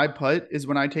best time I putt is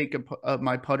when I take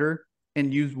my putter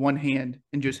and use one hand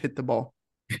and just hit the ball.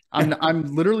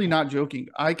 I'm literally not joking.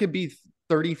 I could be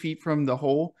 30 feet from the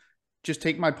hole, just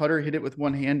take my putter, hit it with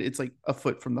one hand. It's like a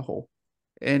foot from the hole,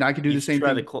 and I could do You the should same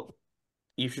try thing.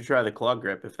 you should try the claw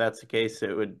grip. If that's the case,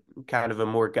 it would kind of a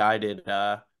more guided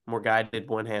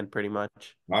one hand pretty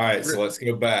much. All right, so let's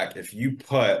go back. If you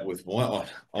putt with one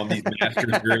on these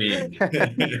Masters green,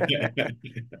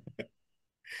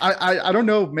 I don't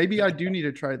know. Maybe I do need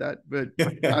to try that, but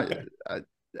I, I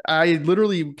I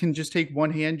literally can just take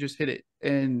one hand, just hit it,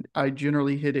 and I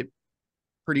generally hit it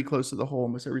pretty close to the hole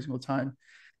almost every single time.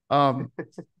 Um,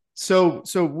 so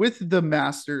with the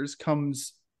Masters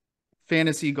comes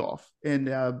fantasy golf and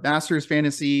Masters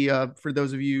fantasy. For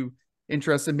those of you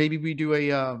interested, maybe we do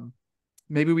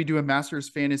a Masters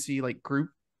fantasy like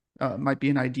group. Might be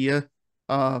an idea.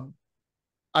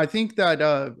 I think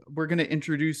that we're going to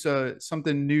introduce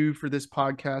something new for this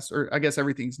podcast, or I guess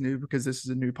everything's new because this is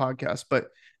a new podcast, but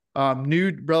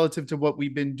new relative to what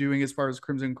we've been doing as far as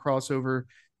Crimson Crossover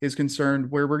is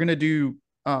concerned, where we're going to do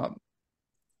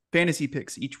fantasy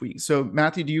picks each week. So,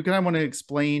 Matthew, do you kind of want to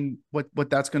explain what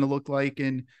that's going to look like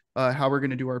and how we're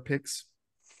going to do our picks?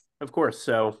 Of course.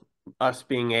 So, us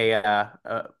being a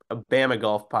Bama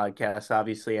golf podcast,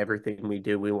 obviously everything we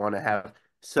do, we want to have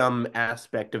some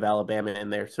aspect of Alabama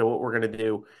in there. So, what we're going to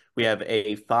do, we have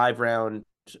a 5 round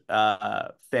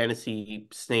fantasy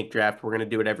snake draft. We're going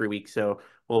to do it every week. So,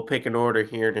 we'll pick an order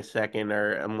here in a second,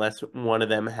 or unless one of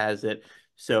them has it.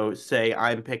 So, say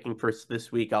I'm picking first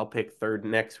this week, I'll pick third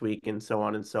next week, and so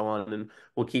on and so on, and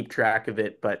we'll keep track of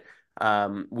it. But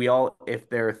if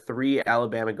there are 3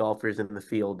 Alabama golfers in the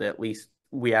field, at least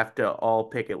we have to all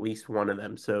pick at least one of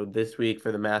them. So this week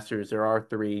for the Masters, there are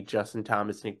 3: Justin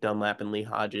Thomas, Nick Dunlap, and Lee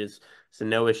Hodges. So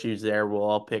no issues there. We'll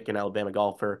all pick an Alabama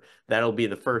golfer. That'll be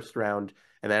the first round.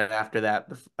 And then after that,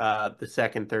 the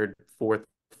second, third, fourth,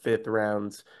 fifth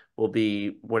rounds will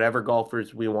be whatever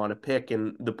golfers we want to pick.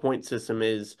 And the point system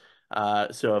is,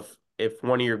 so if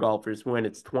one of your golfers win,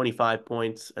 it's 25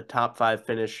 points. A top 5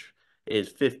 finish is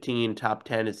 15, top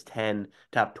 10 is 10,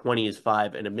 top 20 is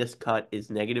 5, and a miscut is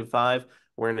 -5.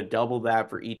 We're going to double that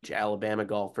for each Alabama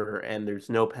golfer, and there's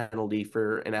no penalty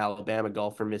for an Alabama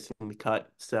golfer missing the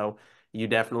cut. So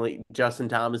Justin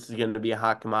Thomas is going to be a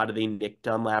hot commodity. Nick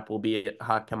Dunlap will be a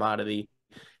hot commodity,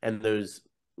 and those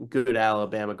good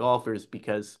Alabama golfers,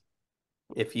 because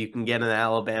if you can get an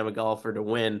Alabama golfer to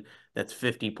win, that's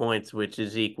 50 points, which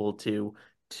is equal to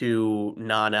 2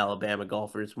 non-Alabama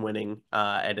golfers winning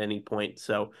at any point.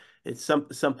 So it's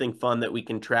something fun that we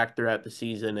can track throughout the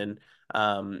season, and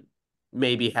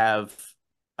maybe have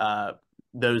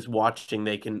those watching.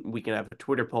 We can have a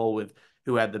Twitter poll with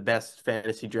who had the best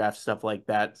fantasy draft, stuff like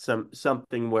that.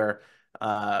 Something where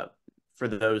for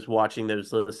those watching,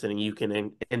 those listening, you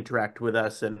can interact with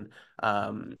us, and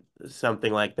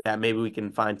something like that. Maybe we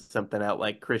can find something out,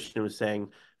 like Christian was saying,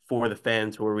 for the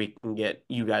fans, where we can get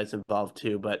you guys involved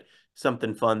too. But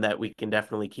something fun that we can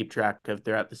definitely keep track of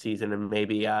throughout the season, and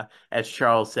maybe, as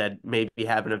Charles said, maybe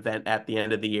have an event at the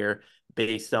end of the year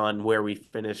based on where we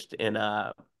finished in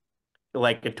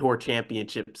like a tour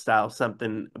championship style,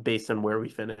 something based on where we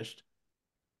finished.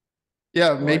 Yeah,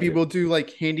 I like maybe it. we'll do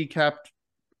like handicapped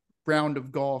round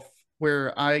of golf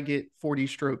where I get 40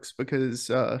 strokes because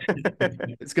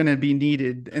it's going to be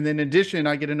needed, and then in addition,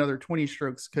 I get another 20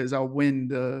 strokes because I'll win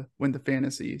the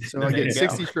fantasy, so I There get you go.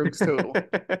 60 strokes total.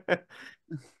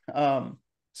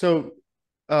 So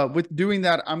with doing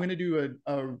that, I'm going to do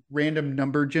a random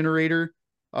number generator,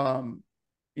 um,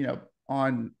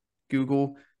 on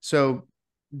Google. So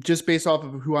just based off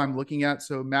of who I'm looking at,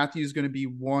 so Matthew's going to be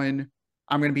 1,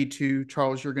 I'm going to be 2,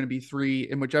 Charles, you're going to be 3,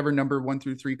 and whichever number 1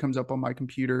 through 3 comes up on my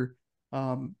computer,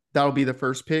 that'll be the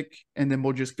first pick, and then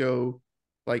we'll just go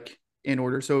like in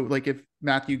order. So like if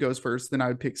Matthew goes first, then I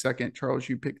would pick second. Charles,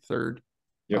 you pick third,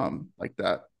 Yep. like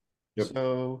that. Yep.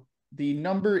 So the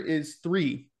number is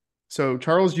 3. So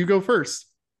Charles, you go first,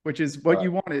 which is what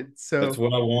you wanted. So that's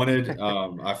what I wanted.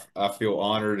 I feel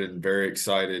honored and very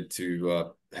excited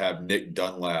to have Nick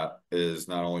Dunlap as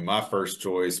not only my first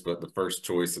choice, but the first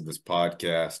choice of this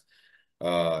podcast.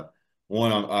 Uh,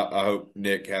 I hope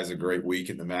Nick has a great week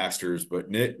in the Masters, but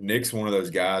Nick's one of those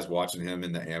guys watching him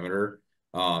in the amateur,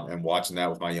 and watching that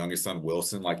with my youngest son,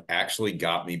 Wilson, like actually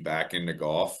got me back into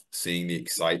golf, seeing the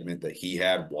excitement that he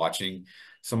had watching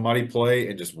somebody play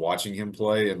and just watching him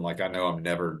play. And like, I know I'm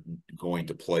never going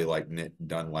to play like Nick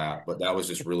Dunlap, but that was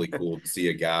just really cool to see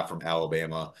a guy from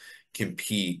Alabama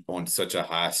compete on such a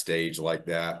high stage like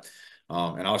that.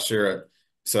 And I'll share it.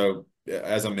 So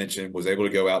as I mentioned, was able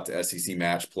to go out to SEC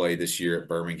match play this year at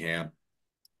Birmingham,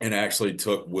 and actually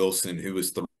took Wilson, who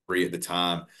was 3 at the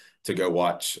time, to go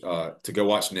watch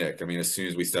Nick. I mean, as soon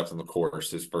as we stepped on the course,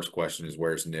 his first question is,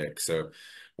 "Where's Nick?" So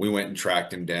we went and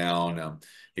tracked him down.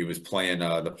 He was playing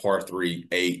the par 3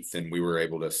 8th, and we were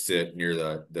able to sit near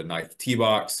the ninth tee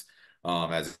box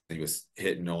as he was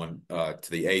hitting on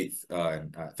to the 8th,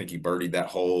 and I think he birdied that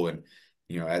hole. And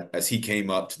as he came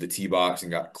up to the tee box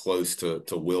and got close to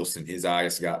Wilson, his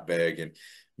eyes got big. And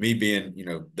me being,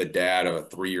 the dad of a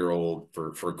 3-year-old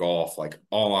for golf, like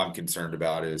all I'm concerned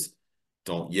about is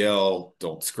don't yell,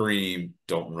 don't scream,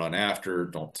 don't run after,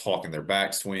 don't talk in their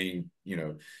backswing.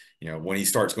 When he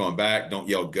starts going back, don't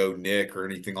yell, "Go Nick," or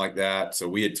anything like that. So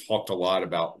we had talked a lot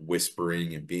about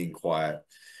whispering and being quiet.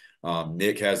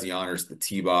 Nick has the honors at the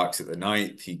tee box at the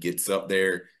 9th. He gets up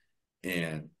there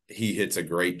and he hits a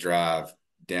great drive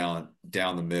down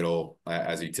the middle,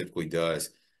 as he typically does.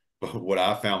 But what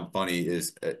I found funny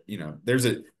is, there's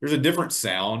a different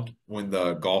sound when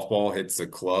the golf ball hits a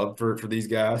club for these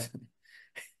guys.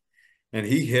 And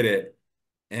he hit it,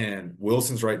 and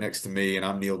Wilson's right next to me, and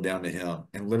I'm kneeled down to him.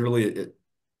 And literally,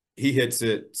 he hits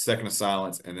it, second of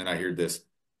silence, and then I hear this,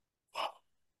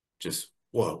 just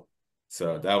whoa.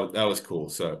 So that was cool.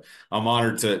 So I'm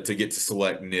honored to get to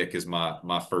select Nick as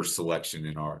my first selection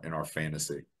in our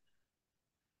fantasy.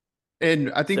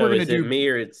 And I think So we're gonna is it do me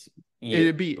or it's you?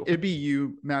 it'd be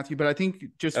you, Matthew. But I think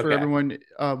just for Okay. everyone,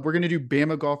 we're gonna do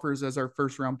Bama golfers as our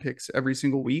first round picks every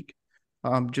single week,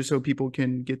 just so people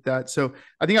can get that. So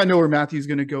I think I know where Matthew's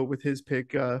gonna go with his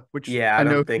pick, which Yeah, I I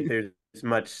know. don't think there's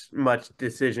much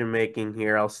decision making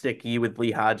here. I'll stick you with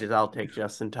Lee Hodges. I'll take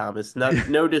Justin Thomas.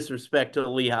 No disrespect to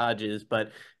Lee Hodges,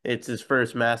 but it's his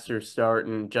first Masters start,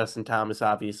 and Justin Thomas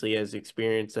obviously has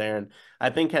experience there, and I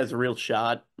think has a real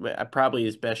shot, probably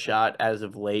his best shot as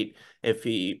of late. If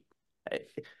he,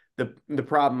 the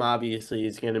problem obviously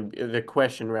is going to the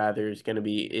question rather is going to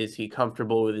be, is he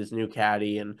comfortable with his new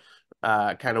caddy, and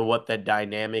kind of what the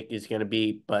dynamic is going to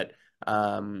be, but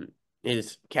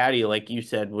his caddy, like you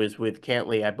said, was with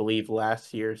Cantley, I believe,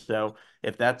 last year. So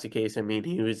if that's the case, I mean,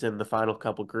 he was in the final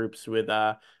couple groups with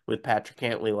Patrick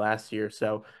Cantley last year.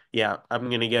 So yeah,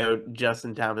 I'm gonna go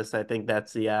Justin Thomas. I think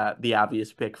that's the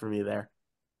obvious pick for me there.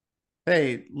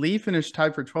 Hey, Lee finished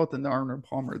tied for 12th in the Arnold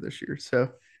Palmer this year,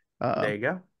 so There you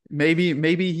go.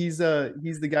 maybe he's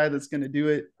the guy that's going to do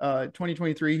it.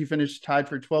 2023, he finished tied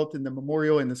for 12th in the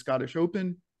Memorial and the Scottish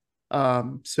Open.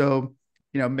 So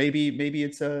maybe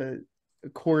it's a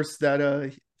course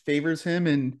that favors him,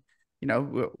 and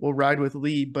we'll ride with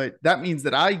Lee. But that means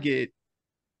that I get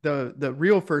the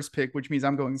real first pick, which means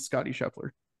I'm going Scotty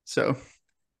Scheffler. So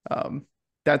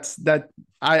that's that.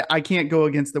 I can't go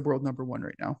against the world number 1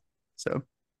 right now. So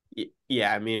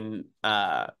Yeah, I mean,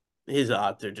 his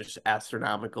odds are just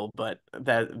astronomical, but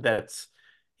that's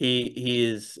he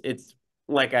is. It's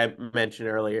like I mentioned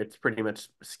earlier, it's pretty much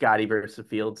Scotty versus the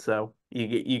field, so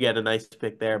you get a nice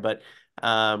pick there. But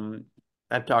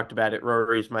I've talked about it.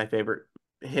 Rory's my favorite.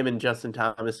 Him and Justin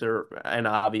Thomas and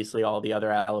obviously all the other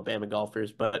Alabama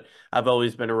golfers, but I've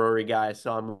always been a Rory guy.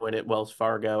 Saw him win at Wells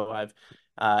Fargo.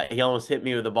 He almost hit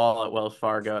me with the ball at Wells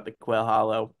Fargo at the Quail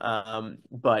Hollow.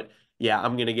 But yeah,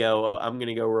 I'm gonna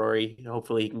go Rory.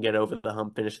 Hopefully he can get over the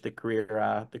hump, finish the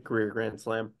career Grand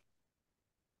Slam.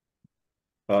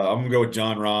 I'm gonna go with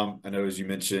John Rahm. I know, as you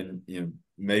mentioned,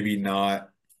 maybe not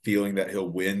feeling that he'll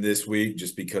win this week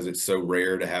just because it's so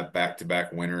rare to have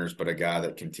back-to-back winners, but a guy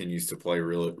that continues to play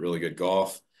really, really good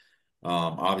golf.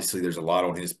 Obviously, there's a lot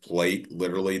on his plate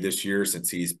literally this year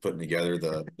since he's putting together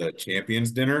the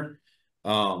Champions Dinner.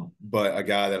 But a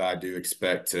guy that I do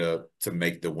expect to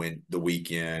make the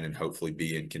weekend and hopefully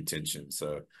be in contention.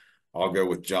 So I'll go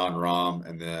with John Rahm,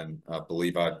 and then I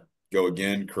believe I go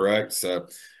again, correct? So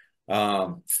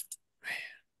um,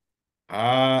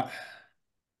 I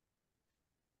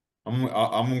I'm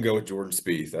gonna go with Jordan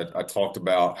Spieth. I talked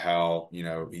about how,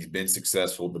 he's been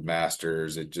successful at the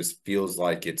Masters. It just feels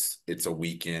like it's a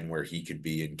weekend where he could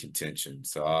be in contention.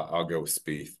 So I'll go with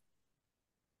Spieth.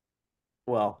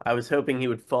 Well, I was hoping he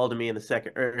would fall to me in the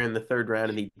second or in the third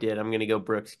round, and he did. I'm going to go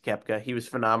Brooks Koepka. He was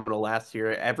phenomenal last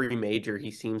year. Every major,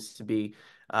 he seems to be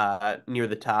near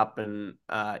the top, and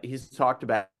he's talked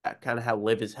about kind of how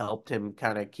Liv has helped him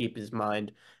kind of keep his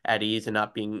mind at ease and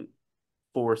not being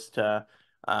forced to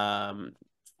um,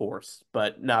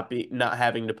 but not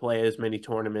having to play as many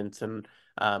tournaments. And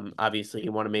obviously, he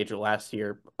won a major last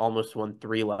year, almost won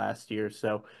three last year.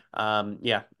 So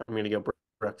yeah, I'm going to go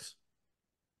Brooks.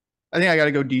 I think I got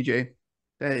to go DJ.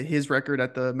 His record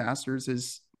at the Masters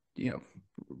is,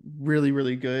 really,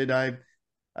 really good. I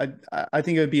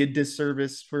think it would be a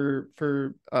disservice for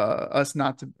us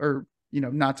not to, or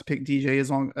not to pick DJ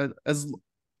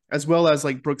as well as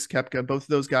like Brooks Koepka, both of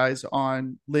those guys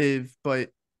on Live.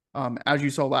 But as you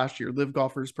saw last year, Live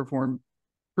golfers performed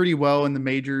pretty well in the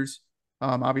majors.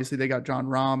 Obviously, they got John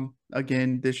Rahm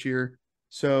again this year,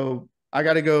 so I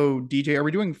got to go DJ. Are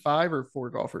we doing 5 or 4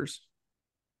 golfers?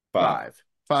 Five.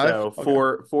 Five. 5. So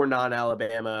Okay. for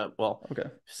non-Alabama, well, Okay.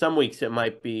 some weeks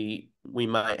we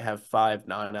might have 5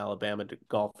 non-Alabama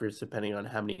golfers depending on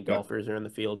how many golfers are in the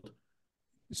field.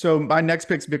 So my next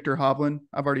pick's Victor Hovland.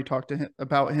 I've already talked to him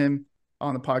about him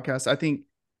on the podcast.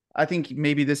 I think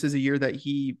maybe this is a year that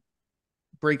he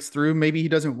breaks through. Maybe he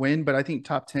doesn't win, but I think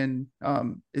top 10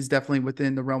 is definitely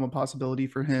within the realm of possibility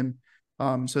for him.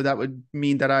 So that would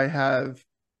mean that I have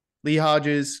Lee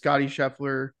Hodges, Scotty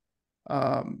Scheffler.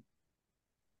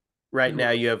 Right now,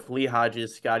 you have Lee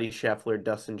Hodges, Scotty Scheffler,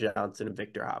 Dustin Johnson, and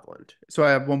Victor Hovland. So I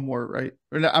have one more, right?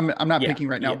 I'm not picking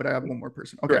right now, yeah. but I have one more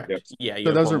person. Okay. Correct. Yeah, you so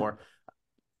have those one are more.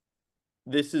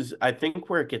 This is, I think,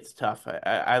 where it gets tough.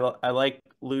 I like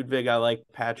Ludwig. I like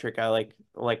Patrick.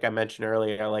 Like I mentioned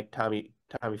earlier, I like Tommy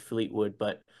Fleetwood.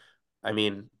 But I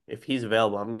mean, if he's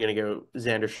available, I'm gonna go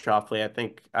Xander Schauffele. I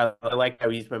think I like how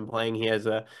he's been playing. He has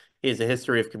a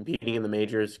history of competing in the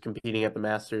majors, competing at the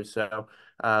Masters. So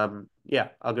yeah,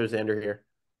 I'll go Xander here.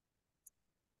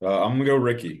 I'm gonna go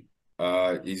Ricky.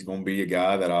 He's gonna be a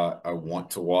guy that I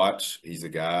want to watch. He's a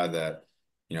guy that,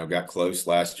 got close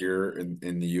last year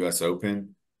in the US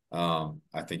Open.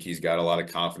 I think he's got a lot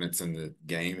of confidence in the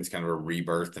game. It's kind of a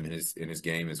rebirth in his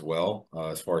game as well.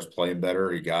 As far as playing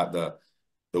better, he got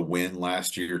the win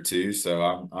last year too.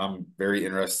 So I'm very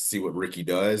interested to see what Ricky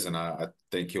does, and I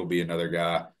think he'll be another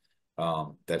guy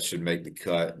that should make the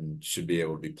cut and should be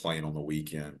able to be playing on the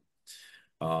weekend.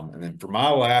 And then for my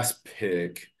last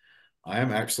pick, I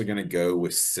am actually going to go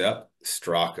with Sepp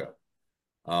Straka.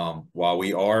 While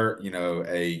we are,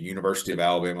 a University of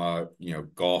Alabama,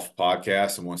 golf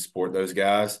podcast and want to support those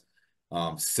guys,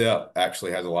 Sepp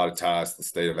actually has a lot of ties to the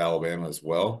state of Alabama as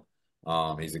well.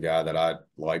 He's a guy that I'd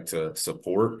like to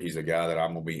support. He's a guy that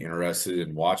I'm going to be interested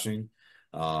in watching.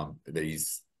 That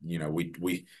he's,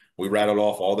 we rattled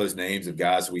off all those names of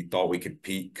guys we thought we could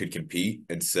compete,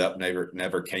 and Sepp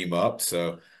never came up.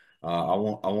 So I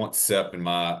want Sepp in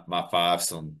my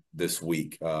fivesome this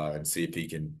week and see if he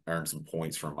can earn some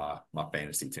points for my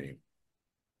fantasy team.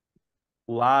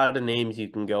 A lot of names you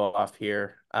can go off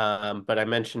here, but I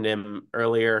mentioned him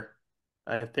earlier.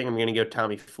 I think I'm going to go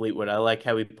Tommy Fleetwood. I like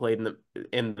how he played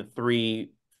in the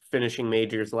 3 finishing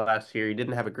majors last year. He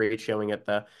didn't have a great showing at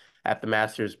the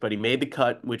Masters, but he made the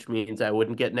cut, which means I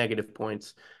wouldn't get negative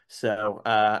points. So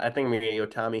I think I'm going to go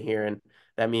Tommy here, and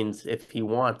that means if he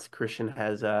wants, Christian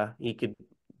has he could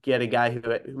get a guy who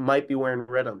might be wearing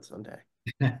red on Sunday.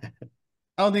 I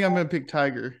don't think I'm going to pick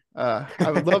Tiger. I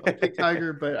would love to pick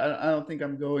Tiger, but I don't think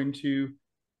I'm going to.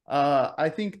 I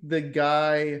think the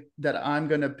guy that I'm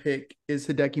going to pick is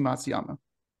Hideki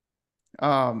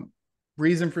Matsuyama.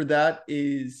 Reason for that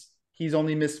is he's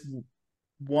only missed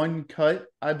 1 cut,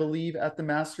 I believe, at the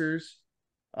Masters.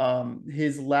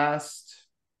 His last,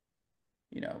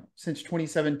 since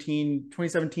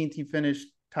 2017, he finished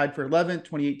tied for 11th.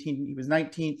 2018, he was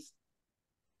 19th.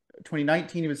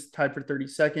 2019, he was tied for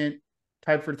 32nd,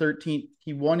 tied for 13th.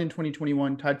 He won in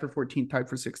 2021, tied for 14th, tied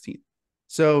for 16th.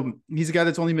 So he's a guy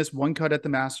that's only missed 1 cut at the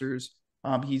Masters.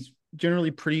 He's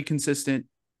generally pretty consistent,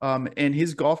 and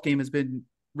his golf game has been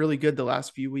really good the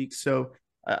last few weeks. So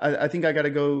I think I got to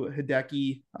go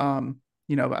Hideki.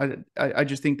 I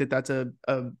just think that that's a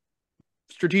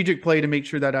strategic play to make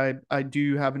sure that I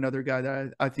do have another guy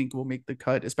that I think will make the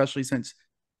cut, especially since,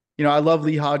 I love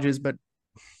Lee Hodges, but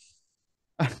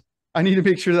I need to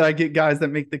make sure that I get guys that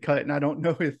make the cut, and I don't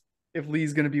know if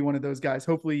Lee's going to be one of those guys.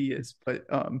 Hopefully he is, but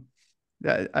I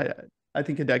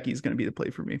think Hideki is going to be the play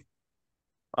for me.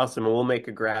 Awesome. And we'll make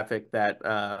a graphic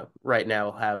that right now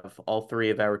will have all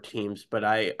three of our teams, but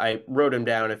I wrote them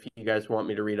down if you guys want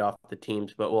me to read off the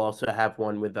teams, but we'll also have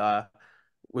one with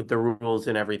the rules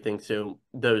and everything, so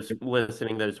those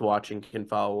listening, those watching can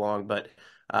follow along. But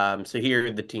so here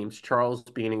are the teams. Charles,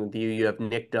 beginning with you, you have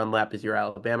Nick Dunlap as your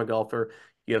Alabama golfer.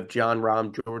 You have John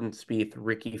Rahm, Jordan Spieth,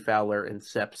 Ricky Fowler, and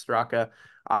Sepp Straka.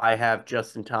 I have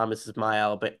Justin Thomas as my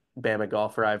Alabama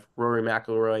golfer. I have Rory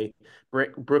McIlroy,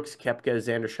 Brooks Koepka,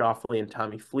 Xander Schauffele, and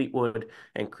Tommy Fleetwood.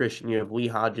 And Christian, you have Lee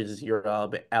Hodges as your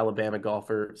Alabama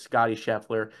golfer, Scotty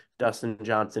Scheffler, Dustin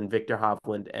Johnson, Victor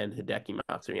Hovland, and Hideki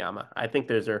Matsuyama. I think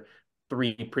those are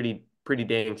three pretty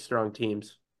dang strong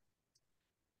teams.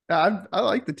 I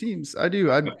like the teams. I do.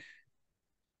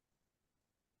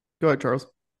 Go ahead, Charles.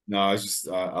 No, it's just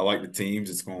I like the teams.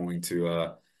 It's going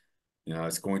to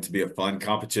it's going to be a fun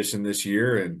competition this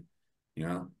year, and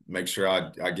make sure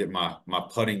I get my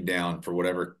putting down for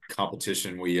whatever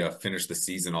competition we finish the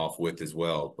season off with as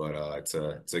well. But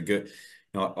it's a good,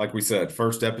 like we said,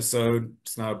 first episode.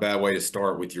 It's not a bad way to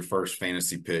start with your first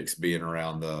fantasy picks being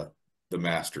around the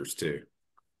Masters too.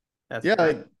 That's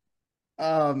great.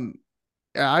 I'm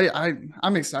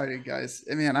excited, guys.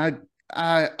 I mean,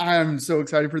 I am so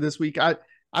excited for this week.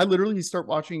 I literally start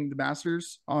watching the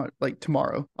Masters on like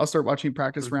tomorrow. I'll start watching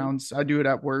practice rounds. I do it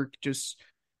at work. Just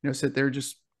sit there,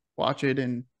 just watch it,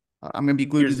 and I'm gonna be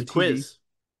glued to the TV. Quiz.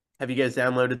 Have you guys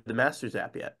downloaded the Masters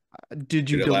app yet?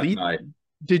 Did you delete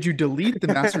the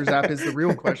Masters app? Is the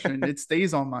real question. It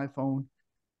stays on my phone.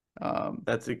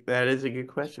 That is a good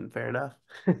question. Fair enough.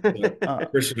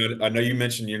 Christian, I know you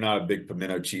mentioned you're not a big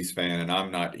pimento cheese fan, and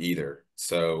I'm not either.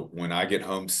 So when I get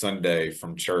home Sunday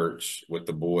from church with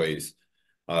the boys,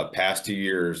 past 2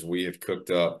 years, we have cooked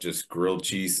up just grilled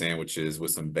cheese sandwiches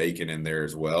with some bacon in there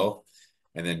as well.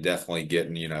 And then definitely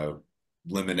getting,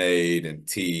 lemonade and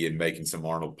tea and making some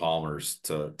Arnold Palmers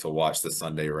to watch the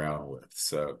Sunday round with.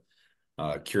 So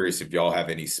curious if y'all have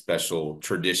any special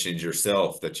traditions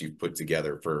yourself that you've put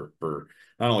together for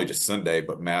not only just Sunday,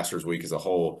 but Masters Week as a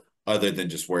whole, other than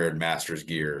just wearing Masters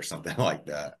gear or something like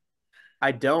that.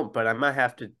 I don't, but I might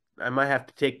have to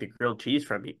take the grilled cheese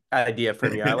idea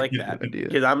from you. I like that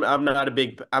because I'm not a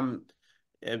big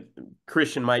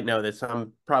Christian might know this.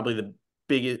 I'm probably the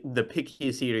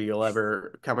pickiest eater you'll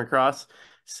ever come across.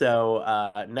 So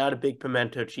not a big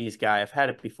pimento cheese guy. I've had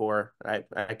it before.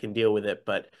 I can deal with it,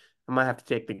 but I might have to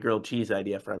take the grilled cheese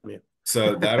idea from you.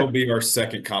 So that'll be our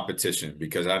second competition,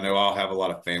 because I know I'll have a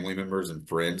lot of family members and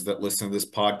friends that listen to this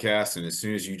podcast. And as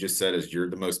soon as you just said as you're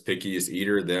the most pickiest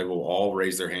eater, they will all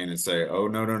raise their hand and say, oh,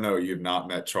 no, you've not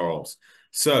met Charles.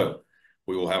 So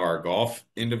we will have our golf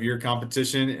end of year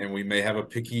competition, and we may have a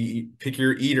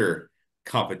pickier eater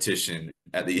competition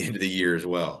at the end of the year as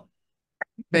well.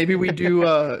 Maybe we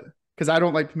do because I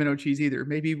don't like pimento cheese either.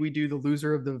 Maybe we do the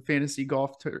loser of the fantasy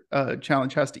golf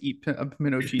challenge has to eat a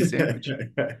pimento cheese sandwich.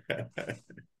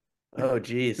 Oh,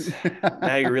 geez.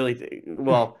 Now you really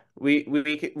well, we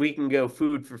can go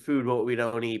food for food what we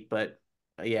don't eat, but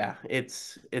yeah,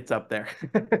 it's up there.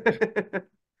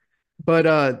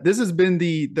 But this has been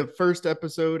the first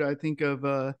episode, I think,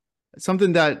 of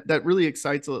something that really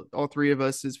excites all three of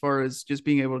us as far as just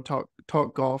being able to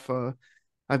talk golf.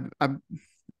 I'm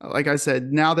like I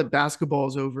said, now that basketball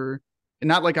is over, and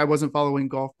not like I wasn't following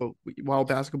golf, but while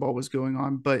basketball was going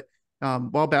on, but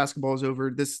while basketball is over,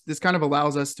 this kind of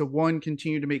allows us to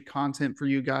continue to make content for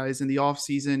you guys in the off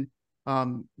season,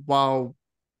 while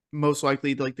most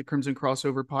likely like the Crimson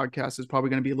Crossover podcast is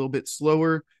probably going to be a little bit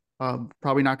slower.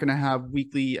 Probably not going to have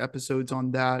weekly episodes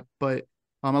on that, but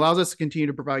allows us to continue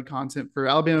to provide content for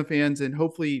Alabama fans and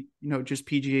hopefully, just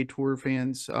PGA Tour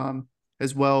fans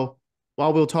as well.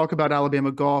 While we'll talk about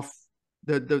Alabama golf,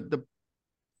 the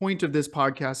point of this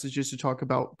podcast is just to talk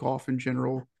about golf in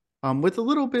general, with a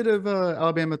little bit of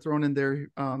Alabama thrown in there,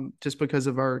 just because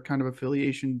of our kind of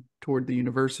affiliation toward the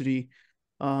university.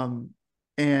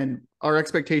 And our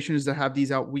expectation is to have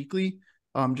these out weekly,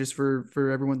 just for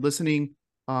everyone listening.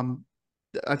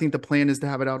 I think the plan is to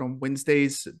have it out on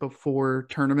Wednesdays before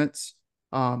tournaments.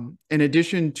 In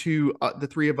addition to the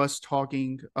three of us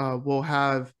talking, we'll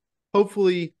have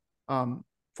hopefully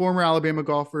former Alabama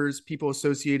golfers, people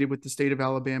associated with the state of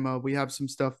Alabama. We have some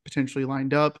stuff potentially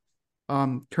lined up.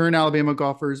 Current Alabama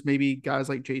golfers, maybe guys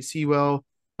like Jay Sewell.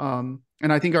 And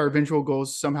I think our eventual goal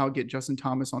is somehow get Justin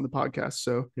Thomas on the podcast.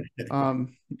 So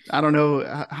I don't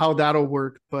know how that'll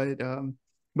work, but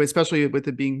especially with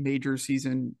it being major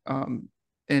season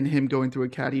and him going through a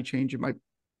caddy change, it might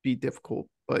be difficult.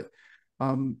 But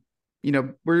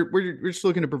we're just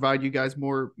looking to provide you guys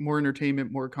more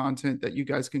entertainment, more content that you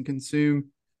guys can consume.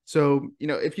 So,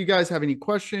 if you guys have any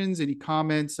questions, any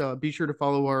comments, be sure to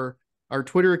follow our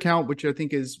Twitter account, which I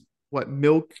think is what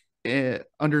milk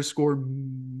underscore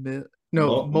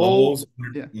no mole.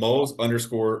 Yeah. Moles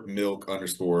underscore milk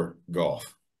underscore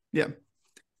golf. Yeah.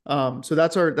 So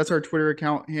that's our Twitter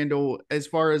account handle. As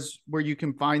far as where you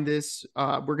can find this,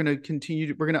 we're gonna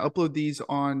upload these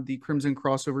on the Crimson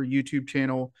Crossover YouTube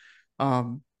channel.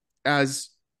 As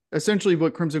essentially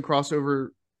what Crimson Crossover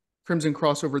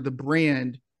the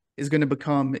brand is going to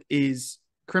become is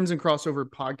Crimson Crossover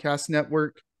Podcast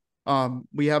Network.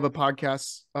 We have a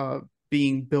podcast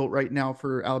being built right now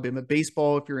for Alabama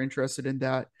baseball. If you're interested in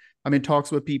that, I'm in talks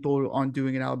with people on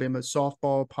doing an Alabama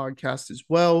softball podcast as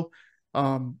well.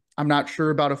 I'm not sure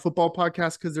about a football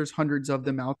podcast because there's hundreds of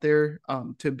them out there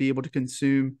to be able to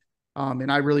consume.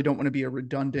 And I really don't want to be a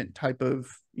redundant type of,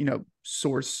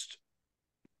 sourced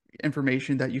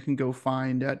information that you can go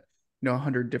find at,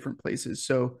 100 different places.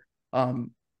 So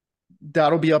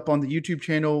that'll be up on the YouTube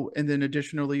channel. And then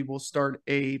additionally, we'll start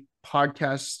a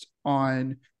podcast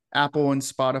on Apple and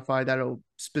Spotify that'll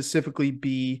specifically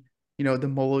be, the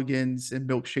Mulligans and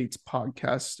Milkshakes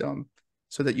podcast,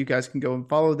 so that you guys can go and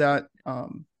follow that.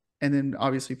 And then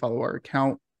obviously follow our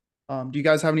account. Do you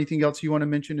guys have anything else you want to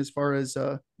mention as far as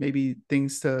maybe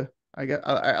things to,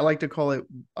 I like to call it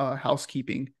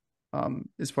housekeeping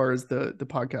as far as the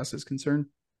podcast is concerned?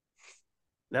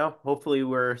 No, hopefully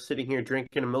we're sitting here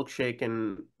drinking a milkshake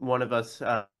and one of us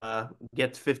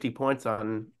gets 50 points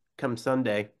on come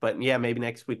Sunday. But yeah, maybe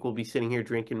next week we'll be sitting here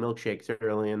drinking milkshakes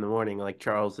early in the morning like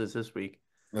Charles is this week.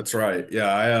 That's right.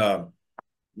 Yeah,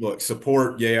 look,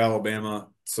 support Yay Alabama,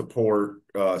 support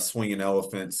Swinging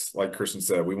Elephants. Like Christian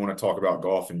said, we want to talk about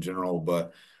golf in general,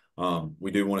 but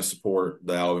we do want to support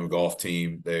the Alabama golf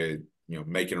team. They,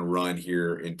 making a run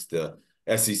here into the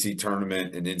SEC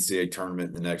tournament and NCAA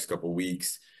tournament in the next couple of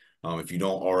weeks. If you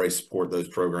don't already support those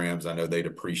programs, I know they'd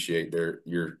appreciate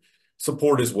your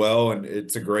support as well. And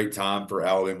it's a great time for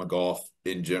Alabama golf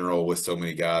in general with so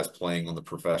many guys playing on the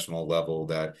professional level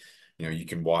that you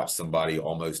can watch somebody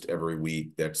almost every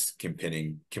week that's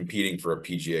competing for a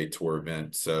PGA Tour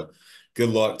event. So good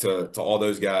luck to all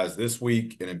those guys this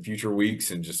week and in future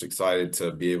weeks, and just excited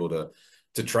to be able to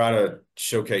try to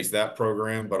showcase that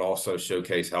program, but also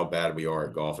showcase how bad we are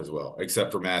at golf as well,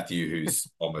 except for Matthew,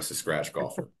 who's almost a scratch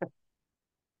golfer.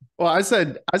 Well, I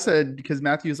said because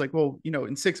Matthew's like, well,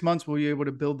 in 6 months we'll be able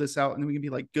to build this out and then we can be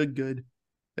like good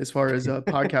as far as a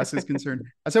podcast is concerned.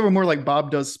 I said we're more like Bob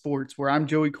Does Sports, where I'm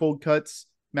Joey Cold Cuts,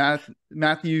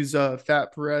 Matthew's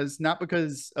Fat Perez, not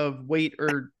because of weight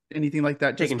or anything like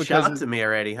that. Taking shots at me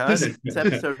already, huh? It's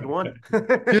episode 1.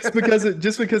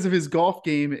 just because of his golf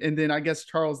game, and then I guess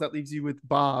Charles, that leaves you with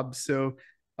Bob. So,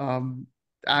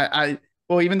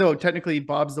 well, even though technically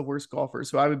Bob's the worst golfer,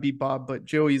 so I would be Bob, but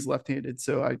Joey's left-handed,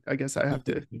 so I guess I have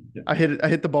to. I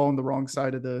hit the ball on the wrong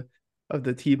side of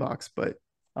the tee box, but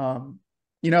I'm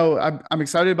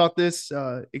excited about this.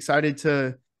 Excited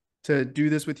to do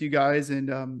this with you guys,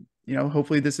 and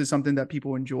hopefully this is something that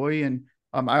people enjoy. And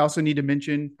I also need to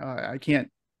mention, I can't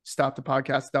stop the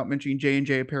podcast without mentioning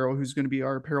J&J Apparel, who's going to be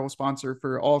our apparel sponsor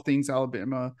for all things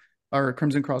Alabama, our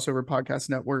Crimson Crossover Podcast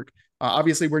Network.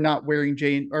 Obviously, we're not wearing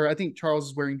or I think Charles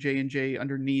is wearing J&J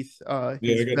underneath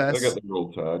his vest. I got the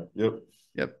Roll Tide.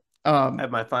 Yep. I have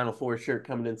my Final Four shirt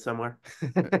coming in somewhere.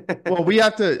 Well,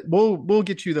 we'll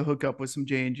get you the hookup with some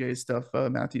J&J stuff,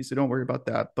 Matthew, so don't worry about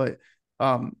that. But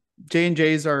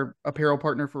J&J is our apparel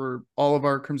partner for all of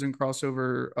our Crimson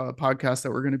Crossover podcasts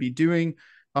that we're going to be doing.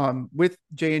 With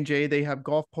J&J, they have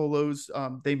golf polos.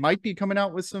 They might be coming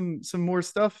out with some more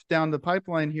stuff down the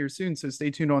pipeline here soon, so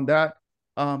stay tuned on that.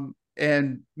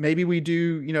 And maybe we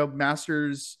do,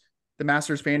 the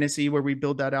Masters Fantasy, where we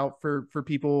build that out for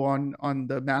people on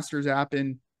the Masters app,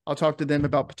 and I'll talk to them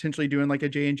about potentially doing like a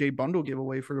J&J bundle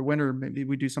giveaway for the winner. Maybe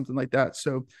we do something like that.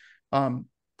 So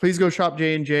please go shop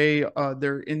J&J.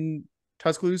 They're in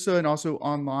Tuscaloosa and also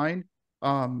online.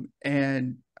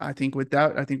 And I think with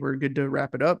that, we're good to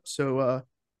wrap it up. So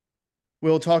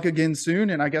we'll talk again soon,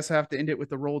 and I guess I have to end it with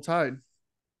the Roll Tide.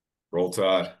 Roll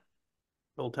Tide.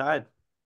 Roll Tide.